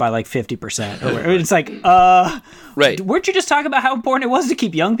budget by like 50%. Or it's like, Right. weren't you just talking about how important it was to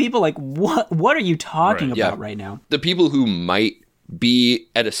keep young people? Like, what are you talking about right now? The people who might be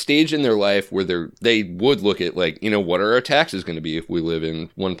at a stage in their life where they would look at like, what are our taxes going to be if we live in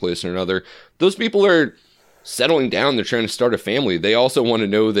one place or another? Those people are settling down. They're trying to start a family. They also want to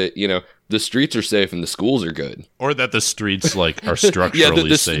know that, the streets are safe and the schools are good. Or that the streets like are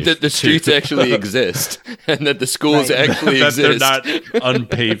structurally safe. That the streets actually exist and that the schools actually that exist. They're not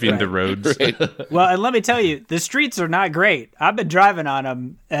unpaving the roads. Right. Well, and let me tell you, the streets are not great. I've been driving on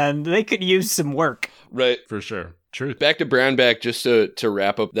them, and they could use some work. Right. For sure. Truth. Back to Brownback, just to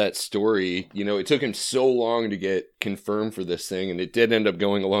wrap up that story, it took him so long to get confirmed for this thing, and it did end up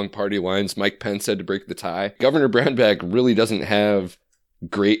going along party lines. Mike Pence had to break the tie. Governor Brownback really doesn't have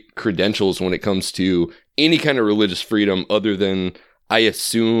great credentials when it comes to any kind of religious freedom other than, I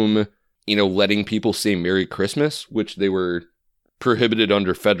assume, letting people say Merry Christmas, which they were prohibited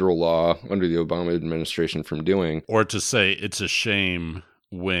under federal law under the Obama administration from doing. Or to say it's a shame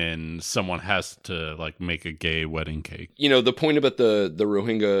when someone has to like make a gay wedding cake. The point about the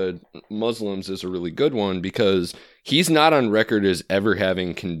Rohingya Muslims is a really good one because he's not on record as ever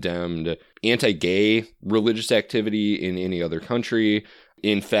having condemned anti-gay religious activity in any other country.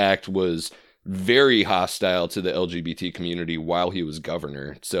 In fact, was very hostile to the LGBT community while he was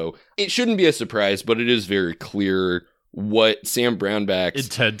governor. So it shouldn't be a surprise, but it is very clear what Sam Brownback's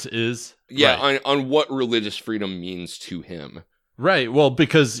intent is. Yeah, right. on what religious freedom means to him. Right. Well,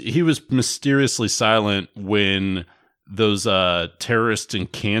 because he was mysteriously silent when those terrorists in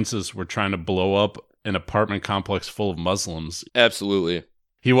Kansas were trying to blow up an apartment complex full of Muslims. Absolutely.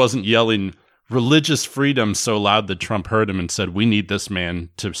 He wasn't yelling religious freedom so loud that Trump heard him and said, we need this man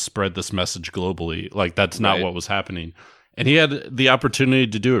to spread this message globally. Like, that's not what was happening. And he had the opportunity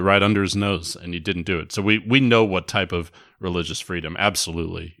to do it right under his nose, and he didn't do it. So we know what type of religious freedom.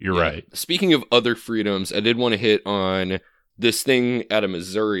 Absolutely. You're right. Speaking of other freedoms, I did want to hit on this thing out of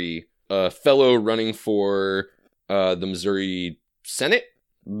Missouri. A fellow running for the Missouri Senate,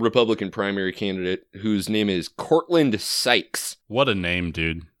 Republican primary candidate, whose name is Cortland Sykes. What a name,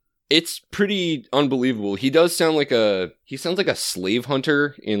 dude. It's pretty unbelievable. He does sound like a slave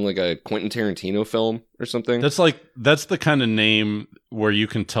hunter in like a Quentin Tarantino film or something. That's the kind of name where you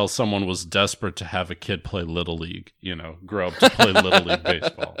can tell someone was desperate to have a kid play Little League, grow up to play Little League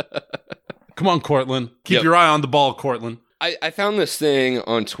baseball. Come on, Cortland. Keep your eye on the ball, Cortland. I found this thing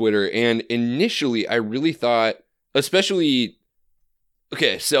on Twitter, and initially I really thought, especially,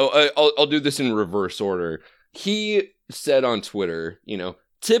 okay, so I'll do this in reverse order. He said on Twitter,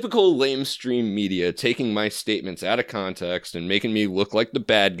 typical lamestream media taking my statements out of context and making me look like the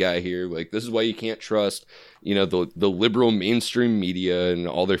bad guy here. Like, this is why you can't trust, the liberal mainstream media and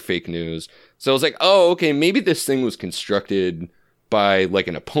all their fake news. So I was like, oh, okay, maybe this thing was constructed by like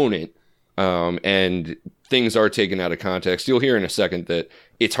an opponent, and things are taken out of context. You'll hear in a second that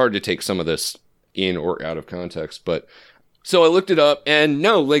it's hard to take some of this in or out of context. But so I looked it up, and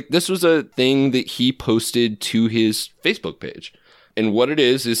no, like, this was a thing that he posted to his Facebook page. And what it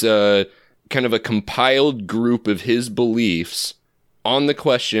is a kind of a compiled group of his beliefs on the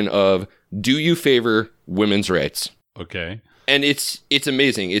question of, do you favor women's rights? Okay. And it's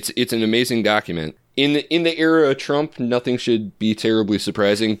amazing. It's an amazing document. In the era of Trump, nothing should be terribly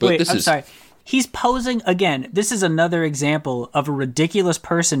surprising. But I'm sorry. He's posing, again, this is another example of a ridiculous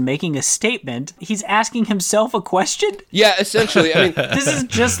person making a statement. He's asking himself a question? Yeah, essentially. I mean, this is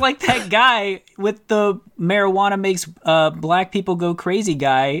just like that guy with the marijuana makes black people go crazy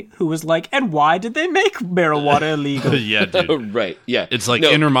guy who was like, and why did they make marijuana illegal? Yeah, dude. Right, yeah. It's like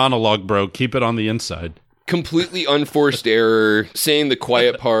inner monologue, bro. Keep it on the inside. Completely unforced error, saying the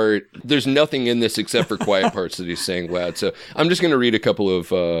quiet part. There's nothing in this except for quiet parts that he's saying loud. So I'm just going to read a couple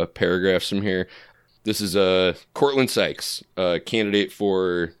of paragraphs from here. This is Cortland Sykes, candidate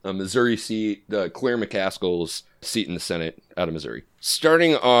for a Missouri seat, Claire McCaskill's seat in the Senate out of Missouri.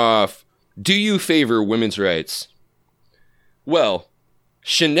 Starting off, do you favor women's rights? Well,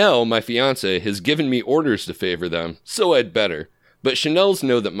 Chanel, my fiance, has given me orders to favor them, so I'd better. But Chanel's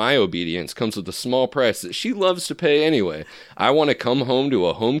know that my obedience comes with a small price that she loves to pay anyway. I want to come home to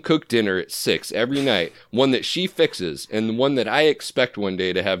a home-cooked dinner at 6 every night, one that she fixes, and one that I expect one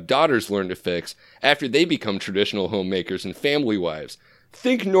day to have daughters learn to fix after they become traditional homemakers and family wives.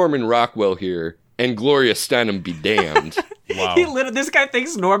 Think Norman Rockwell here, and Gloria Steinem be damned. Wow. This guy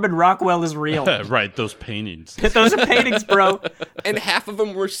thinks Norman Rockwell is real. Right, those paintings. Those are paintings, bro. And half of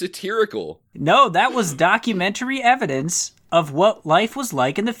them were satirical. No, that was documentary evidence of what life was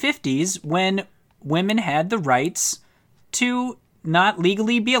like in the 50s when women had the rights to not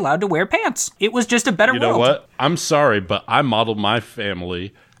legally be allowed to wear pants. It was just a better You world. know what? I'm sorry, but I modeled my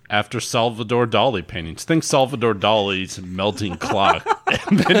family after Salvador Dali paintings. Think Salvador Dali's melting clock,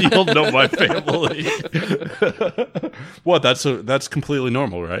 and then you'll know my family. What? That's completely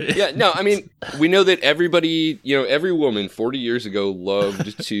normal, right? Yeah, no, I mean, we know that everybody, every woman 40 years ago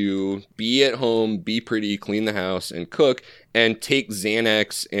loved to be at home, be pretty, clean the house, and cook, and take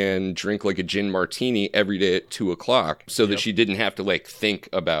Xanax and drink like a gin martini every day at 2 o'clock so that she didn't have to think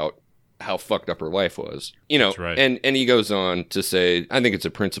about how fucked up her life was. That's right. And he goes on to say, I think it's a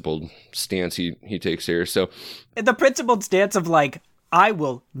principled stance he takes here. So The principled stance of I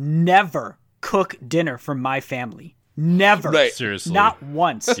will never cook dinner for my family. Never. Right. Seriously. Not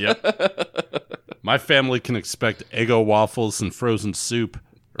once. Yep. My family can expect Eggo waffles and frozen soup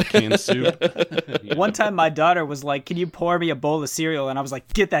or canned soup. One time my daughter was like, can you pour me a bowl of cereal? And I was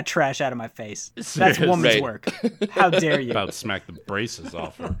like, get that trash out of my face. That's Seriously. woman's Right. work. How dare you? About to smack the braces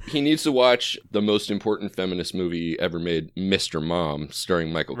off her. he needs to watch the most important feminist movie ever made, Mr. Mom,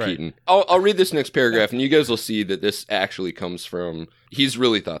 starring Michael Right. Keaton. I'll read this next paragraph, and you guys will see that this actually comes from... He's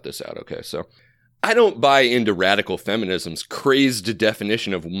really thought this out, okay? So, I don't buy into radical feminism's crazed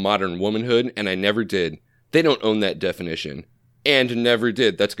definition of modern womanhood, and I never did. They don't own that definition. And never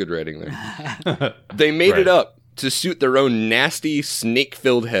did. That's good writing there. They made Right. it up to suit their own nasty,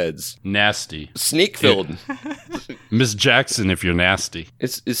 snake-filled heads. Nasty. Snake-filled. Miss Jackson, if you're nasty.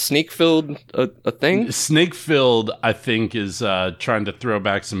 Is snake-filled a thing? Snake-filled, I think, is trying to throw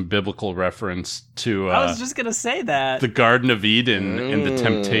back some biblical reference to I was just going to say that. the Garden of Eden and the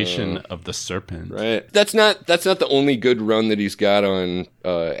temptation of the serpent. Right. That's not the only good run that he's got on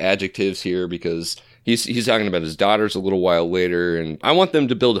adjectives here, because he's talking about his daughters a little while later, and I want them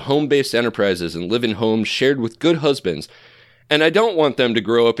to build home-based enterprises and live in homes shared with good husbands. And I don't want them to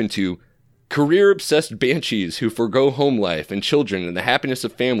grow up into career-obsessed banshees who forgo home life and children and the happiness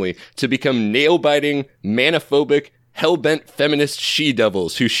of family to become nail-biting, manophobic, hell-bent feminist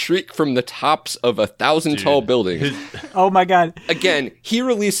she-devils who shriek from the tops of 1,000 tall buildings. Oh my God. Again, he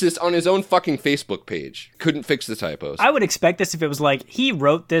released this on his own fucking Facebook page. Couldn't fix the typos. I would expect this if it was he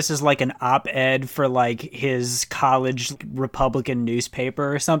wrote this as an op-ed for his college Republican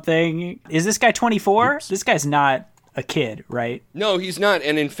newspaper or something. Is this guy 24? This guy's not a kid, right? No, he's not.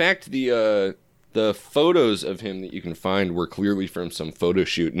 And in fact, the photos of him that you can find were clearly from some photo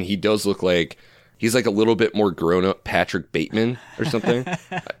shoot, and he does look like he's a little bit more grown-up Patrick Bateman or something.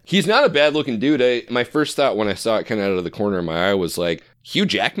 He's not a bad-looking dude. My first thought when I saw it kind of out of the corner of my eye was Hugh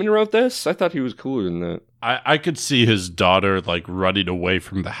Jackman wrote this? I thought he was cooler than that. I could see his daughter running away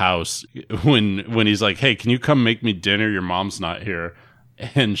from the house when he's like, hey, can you come make me dinner? Your mom's not here.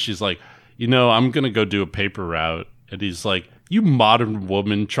 And she's like, I'm going to go do a paper route. And he's like, you modern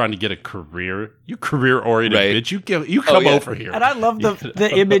woman trying to get a career, you career-oriented Right. bitch, you come over here. And I love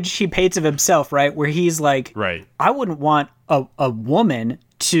the image he paints of himself, right? Where he's like, Right. I wouldn't want a woman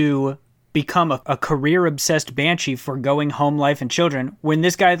to become a career-obsessed banshee for going home life and children, when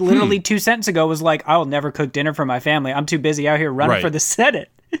this guy literally 2 sentences ago was like, I will never cook dinner for my family. I'm too busy out here running Right. for the Senate.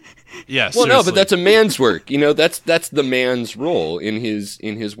 Yeah, Well, no, seriously. but that's a man's work. That's the man's role in his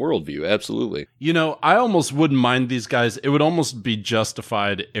worldview. Absolutely. I almost wouldn't mind these guys. It would almost be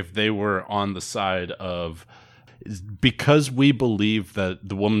justified if they were on the side of, because we believe that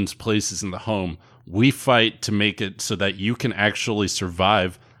the woman's place is in the home, we fight to make it so that you can actually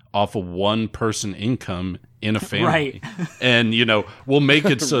survive off of one person income in a family. Right. And, we'll make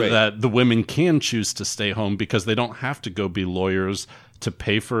it so Right. that the women can choose to stay home because they don't have to go be lawyers to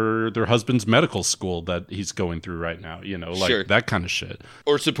pay for their husband's medical school that he's going through right now, Sure. that kind of shit.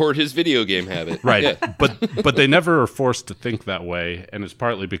 Or support his video game habit. Right. Yeah. But they never are forced to think that way, and it's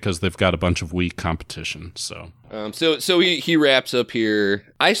partly because they've got a bunch of weak competition. So So he wraps up here.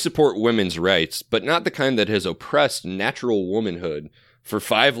 I support women's rights, but not the kind that has oppressed natural womanhood for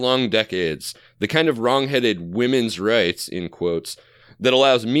 5 long decades. The kind of wrong-headed women's rights, in quotes, that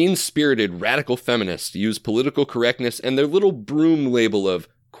allows mean-spirited radical feminists to use political correctness and their little broom label of,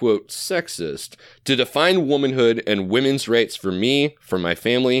 quote, sexist, to define womanhood and women's rights for me, for my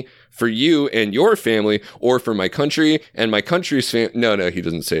family, for you and your family, or for my country and my country's family. No, he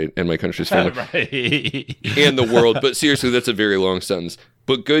doesn't say it, and my country's family. right. And the world. But seriously, that's a very long sentence.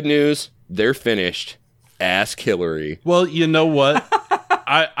 But good news, they're finished. Ask Hillary. Well, you know what?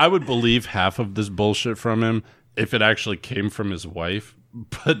 I would believe half of this bullshit from him if it actually came from his wife,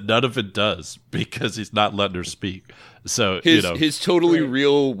 but none of it does because he's not letting her speak. So, His totally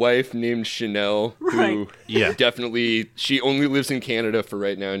real wife named Chanel, who Right. Yeah. definitely, she only lives in Canada for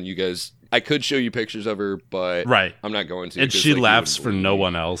right now, and you guys I could show you pictures of her, but Right. I'm not going to. And because, she like, you laughs wouldn't for believe no me.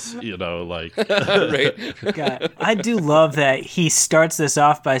 one else, like. Right. God, I do love that he starts this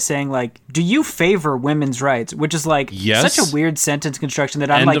off by saying, like, do you favor women's rights? Which is, like, Yes. such a weird sentence construction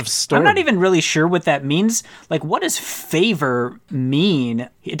that I'm End like, of story. I'm not even really sure what that means. Like, what does favor mean?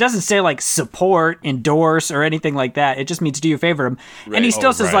 It doesn't say, like, support, endorse, or anything like that. It just means do you favor him? And he still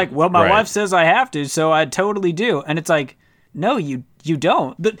Oh, says, right. like, well, my Right. wife says I have to, so I totally do. And it's like, no, you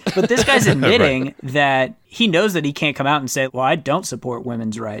don't. But this guy's admitting that he knows that he can't come out and say, well, I don't support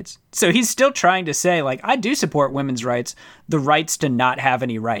women's rights. So he's still trying to say, like, I do support women's rights, the rights to not have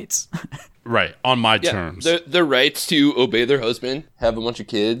any rights. Right. On my Yeah, terms. the rights to obey their husband, have a bunch of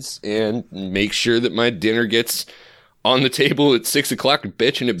kids, and make sure that my dinner gets on the table at 6 o'clock,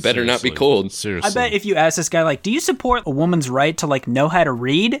 bitch, and it better not be Seriously. cold. Seriously. I bet if you ask this guy, like, do you support a woman's right to, like, know how to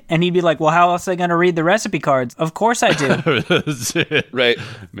read? And he'd be like, well, how else are they going to read the recipe cards? Of course I do. Right.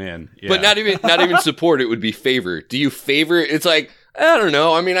 Man. Yeah. But not even support, it would be favor. Do you favor? It's like, I don't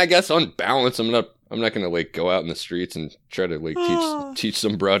know. I mean, I guess on balance, I'm not going to, like, go out in the streets and try to, like, teach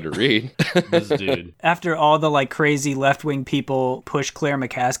some broad to read. This dude. After all the, like, crazy left-wing people push Claire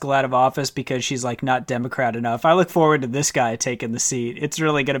McCaskill out of office because she's, like, not Democrat enough, I look forward to this guy taking the seat. It's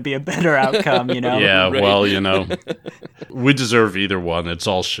really going to be a better outcome, you know? Yeah, Right. well, we deserve either one. It's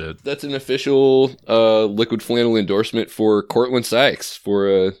all shit. That's an official liquid flannel endorsement for Cortland Sykes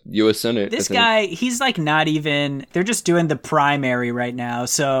for U.S. Senate. This I think. guy, he's like not even, they're just doing the primary right now,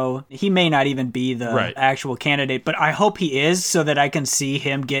 so he may not even be the Right. actual candidate, but I hope he is so that I can see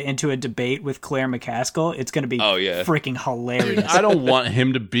him get into a debate with Claire McCaskill. It's going to be Oh, yeah. freaking hilarious. I don't want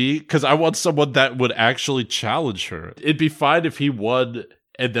him to be, because I want someone that would actually challenge her. It'd be fine if he won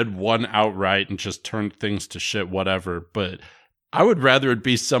and then won outright and just turned things to shit, whatever. But I would rather it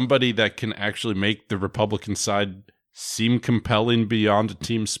be somebody that can actually make the Republican side seem compelling beyond a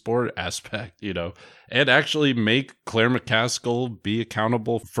team sport aspect, and actually make Claire McCaskill be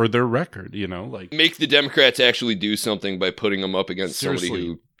accountable for their record, like Make the Democrats actually do something by putting them up against Seriously. somebody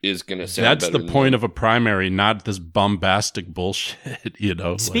who is going to sound that's better the than point them. of a primary, not this bombastic bullshit,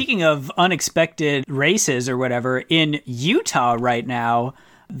 like- Speaking of unexpected races or whatever, in Utah right now,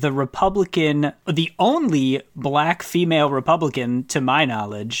 the only black female Republican, to my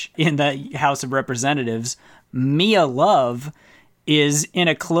knowledge, in the House of Representatives, Mia Love, is in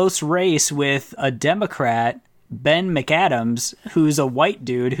a close race with a Democrat, Ben McAdams, who's a white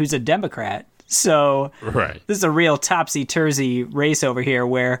dude who's a Democrat. So Right. this is a real topsy-turvy race over here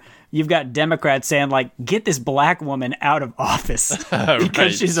where you've got Democrats saying, like, get this black woman out of office because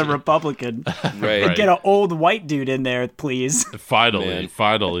Right. she's a Republican. Right. Get an old white dude in there, please.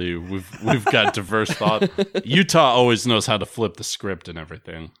 Finally, we've got diverse thought. Utah always knows how to flip the script and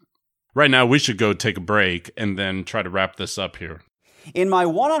everything. Right now, we should go take a break and then try to wrap this up here. In my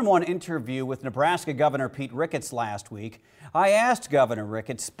one-on-one interview with Nebraska Governor Pete Ricketts last week, I asked Governor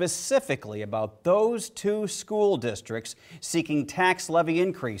Ricketts specifically about those two school districts seeking tax levy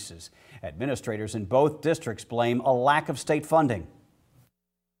increases. Administrators in both districts blame a lack of state funding.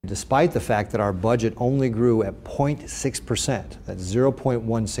 Despite the fact that our budget only grew at 0.6%, that's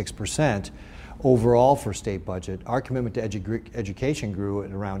 0.16%, overall for state budget, our commitment to education grew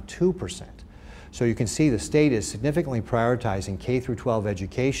at around 2%. So you can see the state is significantly prioritizing K-12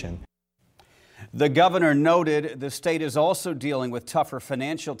 education. The governor noted the state is also dealing with tougher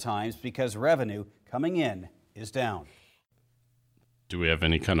financial times because revenue coming in is down. Do we have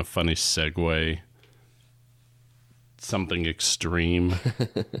any kind of funny segue? Something extreme?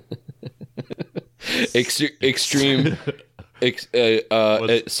 Extreme,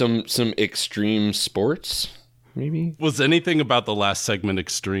 some extreme sports, maybe. Was anything about the last segment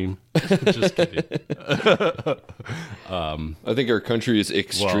extreme? Just kidding. I think our country is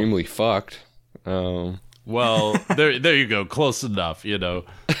extremely fucked. Well, there you go. Close enough,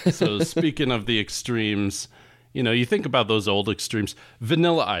 So speaking of the extremes, you think about those old extremes.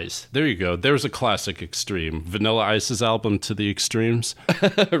 Vanilla Ice. There you go. There's a classic extreme. Vanilla Ice's album To the Extremes.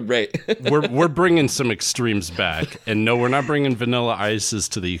 Right. We're bringing some extremes back. And no, we're not bringing Vanilla Ice's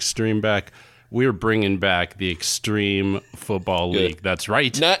To the Extreme back. We're bringing back the Extreme Football League. Good. That's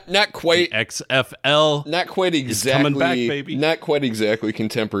right. Not quite XFL. Not quite exactly. coming back, baby. Not quite exactly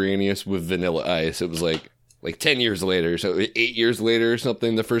contemporaneous with Vanilla Ice. It was like 10 years later, so 8 years later or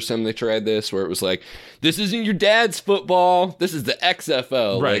something, the first time they tried this, where it was like, this isn't your dad's football. This is the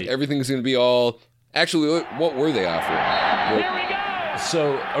XFL. Right. Like, everything's going to be all... Actually, what were they offering?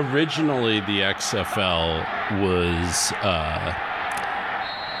 So originally the XFL was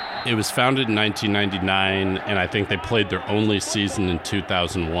it was founded in 1999, and I think they played their only season in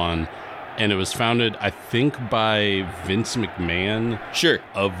 2001. and it was founded, I think, by Vince McMahon. Sure.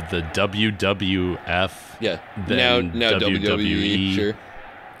 Of the WWF. Yeah. Then Now WWE. Sure.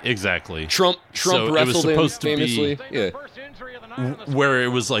 Exactly. Trump so wrestled it was supposed in to famously. Yeah. Where it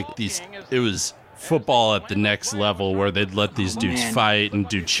was like it was football at the next level, where they'd let these dudes fight and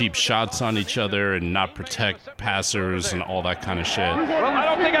do cheap shots on each other and not protect passers and all that kind of shit. Well, I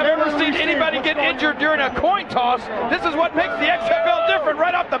don't think I've ever seen anybody get injured during a coin toss. This is what makes the XFL different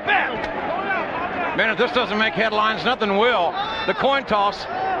right off the bat. Man, if this doesn't make headlines, nothing will. The coin toss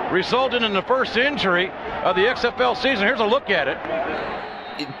resulted in the first injury of the XFL season. Here's a look at it.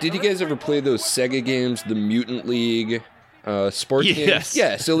 Did you guys ever play those Sega games, the Mutant League sports yes. games?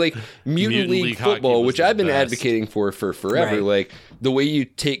 Yeah, so like Mutant League football, which I've been advocating for forever. Right. Like the way you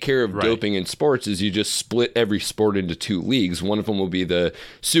take care of doping in sports is you just split every sport into 2 leagues. One of them will be the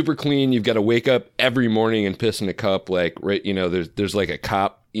super clean. You've got to wake up every morning and piss in a cup. Like, right, you know, there's like a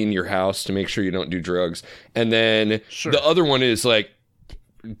cop in your house to make sure you don't do drugs. And then the other one is like,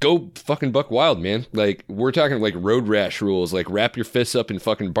 go fucking buck wild, man. Like, we're talking like road rash rules, like wrap your fists up in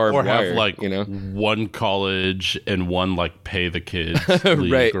fucking barbed wire. Or have like, you know, one college and one like pay the kids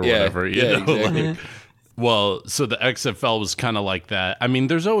league right, or yeah. whatever. You know? Exactly. Like, well, so the XFL was kind of like that. I mean,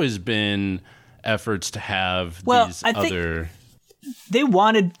 there's always been efforts to have these other. They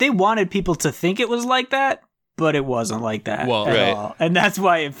wanted people to think it was like that, but it wasn't like that at all. And that's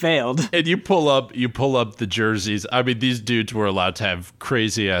why it failed. And you pull up the jerseys. I mean, these dudes were allowed to have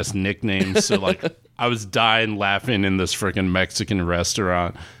crazy ass nicknames. So like, I was dying laughing in this freaking Mexican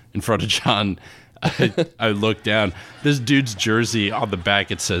restaurant in front of John. I looked down. This dude's jersey on the back,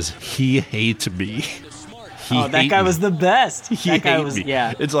 it says, "He hates me." That guy was the best. That guy was, me.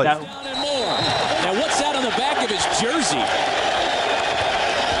 yeah. It's like, now what's that on the back of his jersey?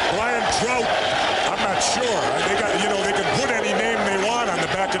 Brian Trout. I'm not sure. They can put any name they want on the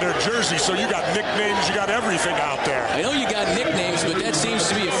back of their jersey. So you got nicknames, you got everything out there. I know you got nicknames, but that seems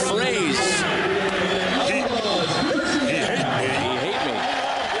to be a phrase. He hate me. He hate me.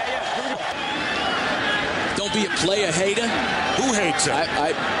 Don't be a player hater. Who hates him?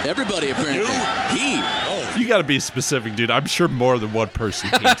 Everybody apparently. You? you got to be specific, dude. I'm sure more than one person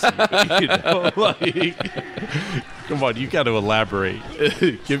hates you. You know, like, come on, you got to elaborate.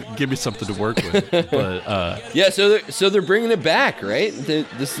 give me something to work with. But yeah, so they're bringing it back, right?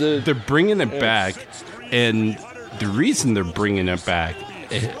 They're bringing it back, and the reason they're bringing it back,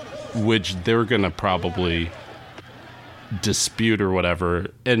 which they're gonna probably dispute or whatever,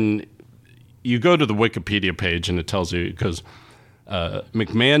 and you go to the Wikipedia page and it tells you, because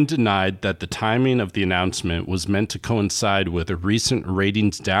McMahon denied that the timing of the announcement was meant to coincide with a recent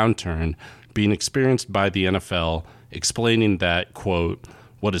ratings downturn being experienced by the NFL, explaining that, quote,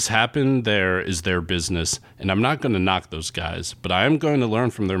 "What has happened there is their business, and I'm not going to knock those guys, but I am going to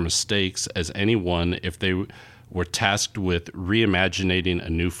learn from their mistakes as anyone if they were tasked with reimagining a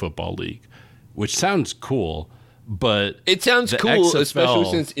new football league," which sounds cool. But it sounds cool, XFL,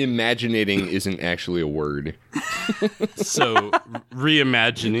 especially since imaginating isn't actually a word. So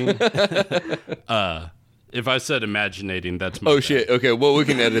reimagining. If I said imaginating, that's my oh bad. shit. Okay, well we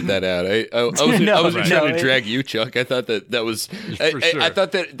can edit that out. I wasn't trying to drag you, Chuck. I thought that was. I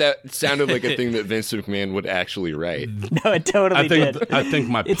thought that sounded like a thing that Vince McMahon would actually write. No, it totally did. I think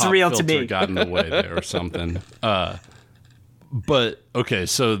my it's pop real to filter me. got in the way there or something. But, okay,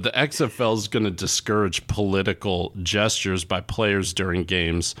 so the XFL is going to discourage political gestures by players during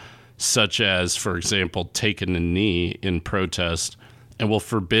games, such as, for example, taking a knee in protest, and will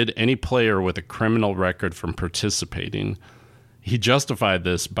forbid any player with a criminal record from participating. He justified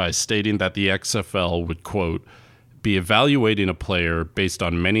this by stating that the XFL would, quote, "be evaluating a player based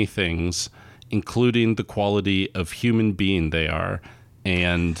on many things, including the quality of human being they are,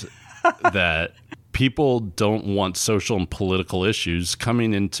 and that people don't want social and political issues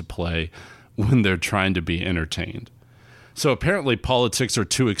coming into play when they're trying to be entertained." So apparently politics are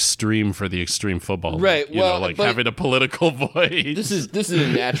too extreme for the extreme football league, right? You know, like having a political voice. This is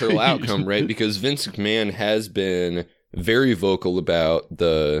a natural outcome, right? Because Vince McMahon has been very vocal about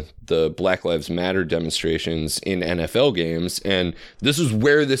the Black Lives Matter demonstrations in NFL games, and this is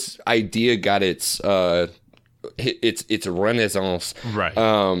where this idea got its renaissance,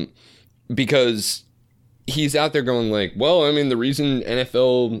 right? Because he's out there going like, well, I mean, the reason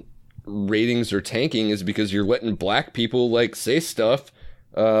NFL ratings are tanking is because you're letting black people like say stuff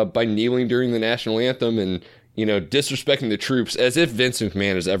by kneeling during the national anthem and, you know, disrespecting the troops, as if Vince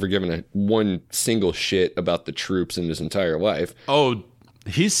McMahon has ever given one single shit about the troops in his entire life. Oh,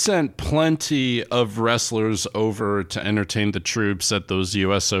 he's sent plenty of wrestlers over to entertain the troops at those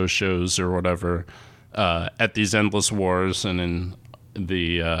USO shows or whatever, at these endless wars and in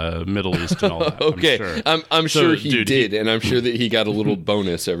the Middle East and all that. Okay, I'm So, sure he dude, did, and I'm sure that he got a little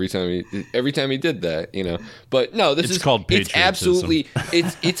bonus every time he did that. But no, this It's is called It's patriotism. absolutely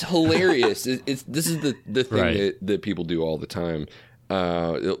it's hilarious. This is the thing Right. that people do all the time,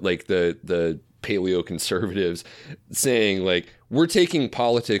 like the paleo conservatives saying like we're taking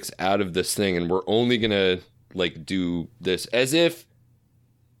politics out of this thing and we're only gonna like do this as if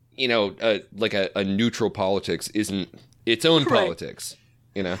like a neutral politics isn't its own Right. politics.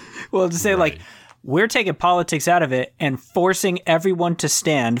 Well, to say like we're taking politics out of it and forcing everyone to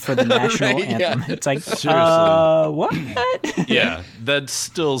stand for the national Right, anthem. yeah. It's like, Seriously. what? Yeah, that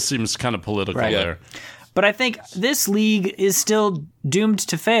still seems kind of political Right. there. But I think this league is still doomed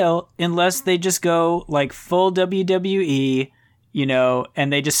to fail unless they just go like full WWE,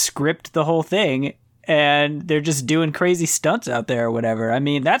 and they just script the whole thing and they're just doing crazy stunts out there or whatever. I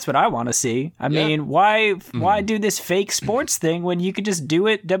mean, that's what I want to see. I mean, why do this fake sports thing when you could just do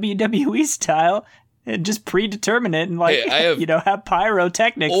it WWE style and just predetermine it and like, Hey, I have- have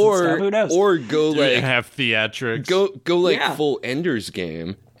pyrotechnics and stuff. Who knows? or go like have theatrics. go like Yeah. full Ender's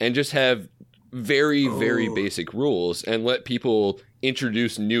Game and just have very very basic rules and let people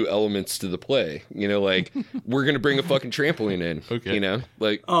introduce new elements to the play. Like we're gonna bring a fucking trampoline in. Okay.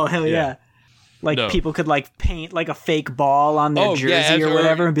 Like Oh, hell yeah. Like No. people could like paint like a fake ball on their Oh, yeah, jersey or or-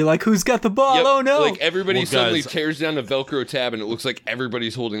 whatever and be like, who's got the ball? Yep, Oh no. like everybody Well, suddenly guys- tears down a Velcro tab and it looks like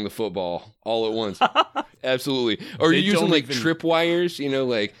everybody's holding the football all at once. Absolutely. Or They you're using don't like even- trip wires,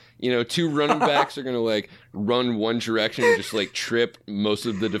 two running backs are gonna like run one direction and just like trip most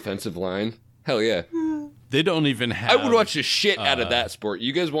of the defensive line. Hell yeah. They don't even have. I would watch the shit out of that sport.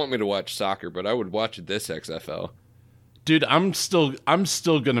 You guys want me to watch soccer, but I would watch this XFL. Dude, I'm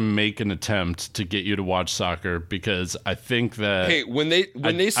still gonna make an attempt to get you to watch soccer because I think that Hey, when they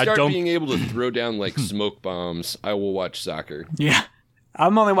I start don't- being able to throw down like smoke bombs, I will watch soccer. Yeah.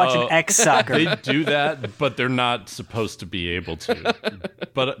 I'm only watching X soccer. they do that, but they're not supposed to be able to.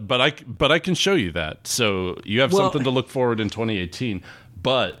 But I can show you that. So you have something to look forward in 2018.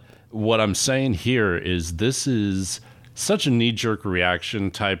 But what I'm saying here is this is such a knee-jerk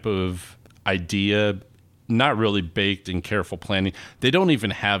reaction type of idea, not really baked in careful planning. They don't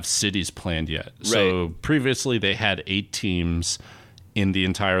even have cities planned yet. So previously they had 8 teams in the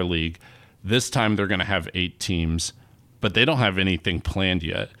entire league. This time they're going to have 8 teams, but they don't have anything planned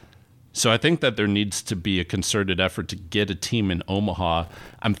yet. So I think that there needs to be a concerted effort to get a team in Omaha.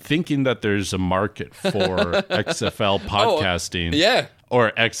 I'm thinking that there's a market for XFL podcasting. Yeah.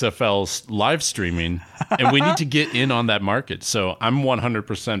 Or XFL live streaming, and we need to get in on that market. So I'm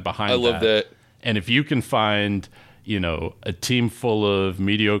 100% behind that. I love that. And if you can find, a team full of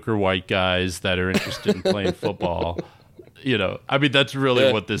mediocre white guys that are interested in playing football, I mean, that's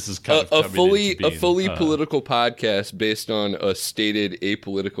really what this is kind of a coming into fully being. political podcast based on a stated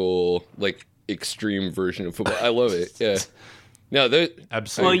apolitical, like extreme version of football. I love it. Yeah. No,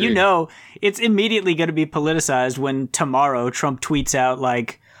 absolutely. Well, it's immediately going to be politicized when tomorrow Trump tweets out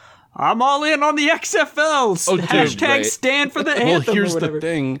like, "I'm all in on the XFL." Oh, dude, hashtag right. stand for the Well, anthem. here's or whatever. the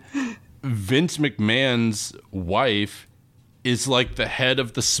thing. Vince McMahon's wife is like the head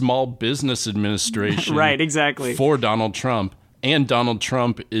of the Small Business Administration. Right, exactly. For Donald Trump. And Donald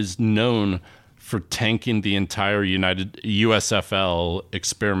Trump is known for tanking the entire USFL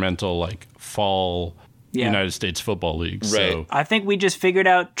experimental like fall United States Football League. Right. So I think we just figured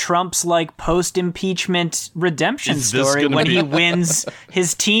out Trump's like post-impeachment redemption Is this story gonna when be- he wins,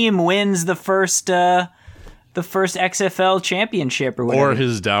 his team wins the first XFL championship or whatever. or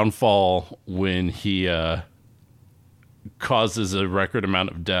his downfall when he causes a record amount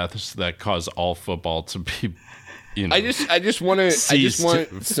of deaths that cause all football to be I just want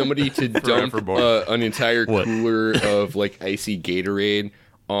somebody to dump forevermore. an entire cooler of like icy Gatorade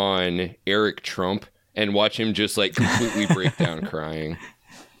on Eric Trump and watch him just like completely break down crying.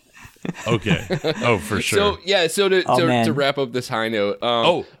 Okay. Oh, for sure. So to wrap up this high note.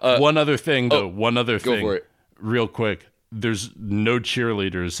 One other thing, though. One other go thing. for it. Real quick. There's no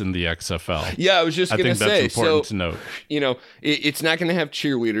cheerleaders in the XFL. Yeah, I was just going to say. I think that's important to note. It's not going to have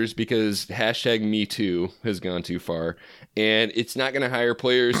cheerleaders because #MeToo has gone too far. And it's not going to hire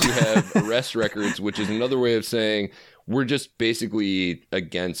players who have arrest records, which is another way of saying we're just basically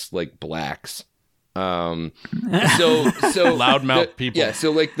against like blacks. So Loudmouth people. Yeah,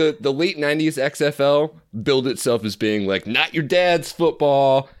 so like the late 90s XFL billed itself as being like not your dad's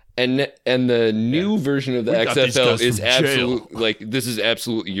football, and the new version of the We got these XFL guys is from jail. absolutely like this is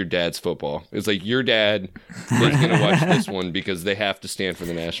absolutely your dad's football. It's like your dad is going to watch this one because they have to stand for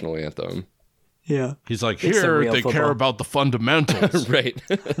the national anthem. Yeah. He's like, It's the here real they football. care about the fundamentals Right.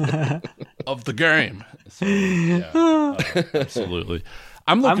 of the game. So, yeah, absolutely.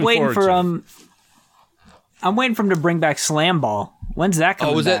 I'm looking waiting forward for to I'm waiting for him to bring back Slam Ball. When's that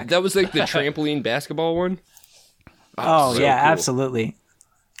coming Oh, was back? that was like the trampoline basketball one? Oh, so yeah, cool. absolutely.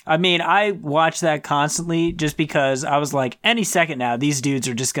 I mean, I watch that constantly just because I was like, any second now, these dudes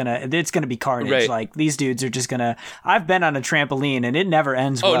are just it's gonna be carnage. Right. Like, these dudes are just gonna. I've been on a trampoline and it never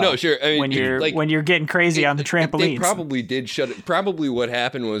ends well. Oh, no, sure. I mean, when you're getting crazy on the They trampolines. probably did shut it. Probably what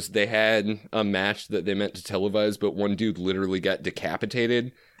happened was they had a match that they meant to televise, but one dude literally got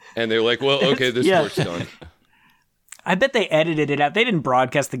decapitated. And they're like, well, okay, this Yeah. sport's done. I bet they edited it out. They didn't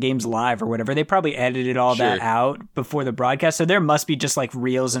broadcast the games live or whatever. They probably edited all that Sure. out before the broadcast. So there must be just like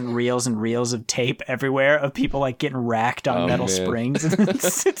reels and reels and reels of tape everywhere of people like getting racked on Oh, metal man. springs.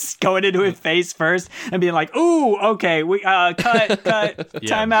 it's going into his face first and being like, ooh, okay, we cut,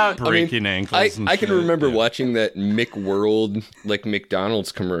 time out. breaking ankles. and I can shit. remember Yeah. watching that McWorld, like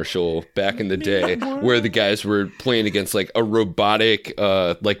McDonald's commercial back in the day, where the guys were playing against like a robotic,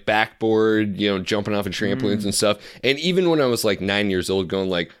 like backboard, jumping off of trampolines and stuff. And even when I was like 9 years old, going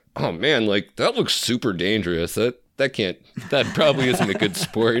like, oh man, like that looks super dangerous. That probably isn't a good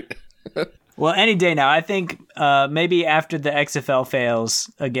sport. Well, any day now. I think maybe after the XFL fails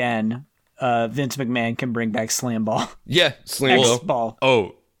again, Vince McMahon can bring back Slam Ball. Yeah, Slam Ball. X-Ball.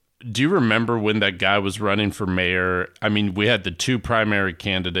 Oh, do you remember when that guy was running for mayor? I mean, we had the two primary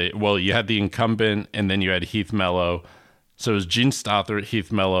candidates. Well, you had the incumbent, and then you had Heath Mello. So it was Gene Stothert,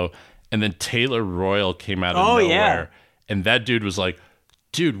 Heath Mello, and then Taylor Royal came out of nowhere. Yeah. And that dude was like,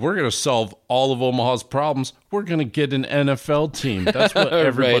 dude, we're going to solve all of Omaha's problems. We're going to get an NFL team. That's what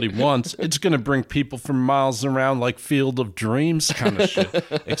everybody wants. It's going to bring people from miles around like Field of Dreams kind of shit.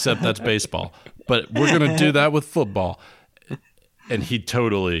 Except that's baseball. But we're going to do that with football. And he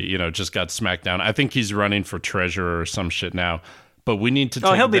totally, just got smacked down. I think he's running for treasurer or some shit now. But we need to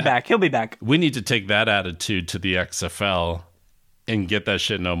take He'll be back. He'll be back. We need to take that attitude to the XFL and get that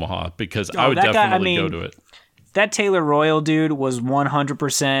shit in Omaha because I would definitely go to it. That Taylor Royal dude was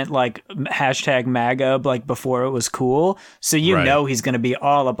 100% like hashtag MAGA like before it was cool. So know he's going to be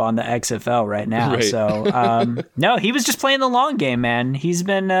all up on the XFL right now. Right. So no, he was just playing the long game, man. He's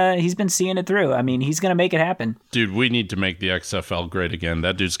been seeing it through. I mean, he's going to make it happen. Dude, we need to make the XFL great again.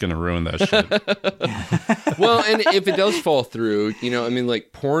 That dude's going to ruin that shit. Well, and if it does fall through,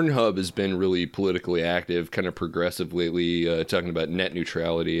 like Pornhub has been really politically active, kind of progressive lately, talking about net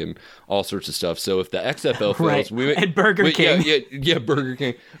neutrality and all sorts of stuff. So if the XFL fails, and Burger King. Yeah, Burger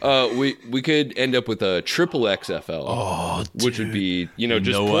King. We could end up with a triple XFL, which would be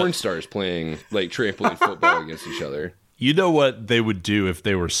just porn stars playing like trampoline football against each other. You know what they would do if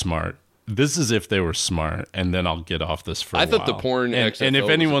they were smart? This is if they were smart, and then I'll get off this for a while. I thought the porn XFL and if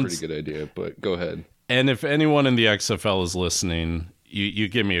anyone's, was a pretty good idea, but go ahead. And if anyone in the XFL is listening, you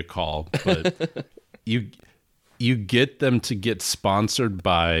give me a call, but you get them to get sponsored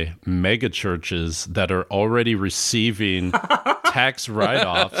by mega churches that are already receiving tax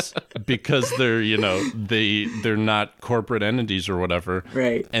write-offs because they're, they're not corporate entities or whatever.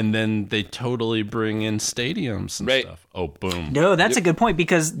 Right. And then they totally bring in stadiums and stuff. Oh, boom. No, that's a good point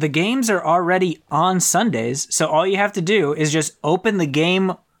because the games are already on Sundays. So all you have to do is just open the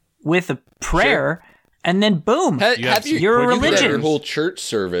game with a prayer. And then boom, you're a religion. Your whole church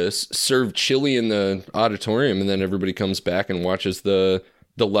service serve chili in the auditorium, and then everybody comes back and watches the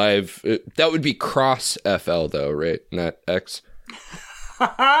live. That would be cross FL though, right? Not X.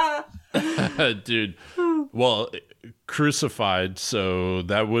 Dude, well, crucified, so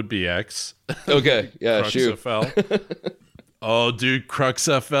that would be X. Okay, yeah, Crux shoot. FL. Oh, dude, Crux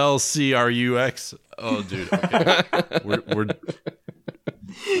FL, CRUX. Oh, dude, okay. We're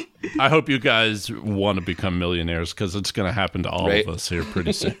I hope you guys want to become millionaires because it's going to happen to all of us here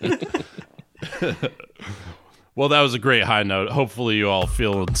pretty soon. Well, that was a great high note. Hopefully you all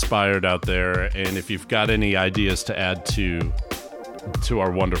feel inspired out there. And if you've got any ideas to add to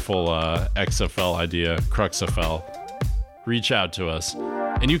our wonderful XFL idea, CruxFL, reach out to us.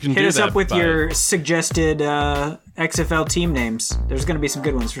 And you can hit us up with your suggested XFL team names. There's going to be some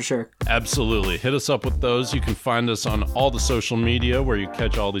good ones for sure. Absolutely. Hit us up with those. You can find us on all the social media where you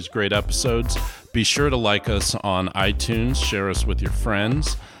catch all these great episodes. Be sure to like us on iTunes, share us with your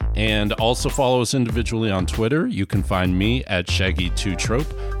friends, and also follow us individually on Twitter. You can find me at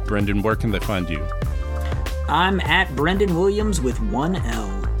Shaggy2Trope. Brendan, where can they find you? I'm at Brendan Williams with 1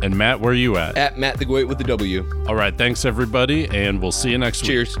 L. And Matt, where are you at? At Matt the Goit with the W. All right, thanks everybody, and we'll see you next week.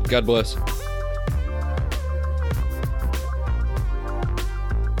 Cheers. God bless.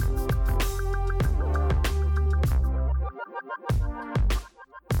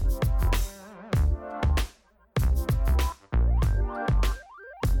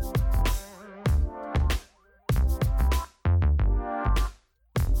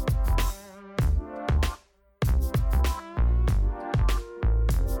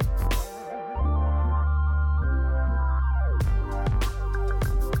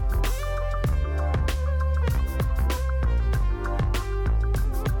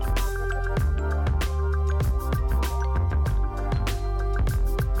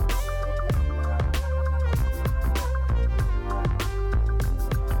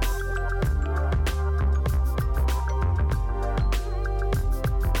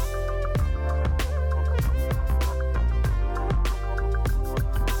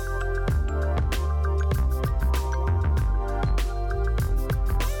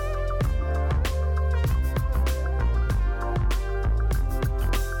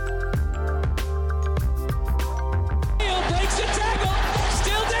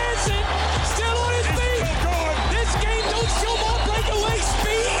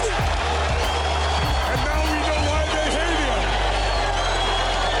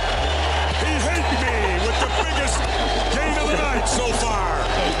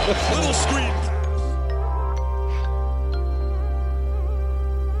 Little screen.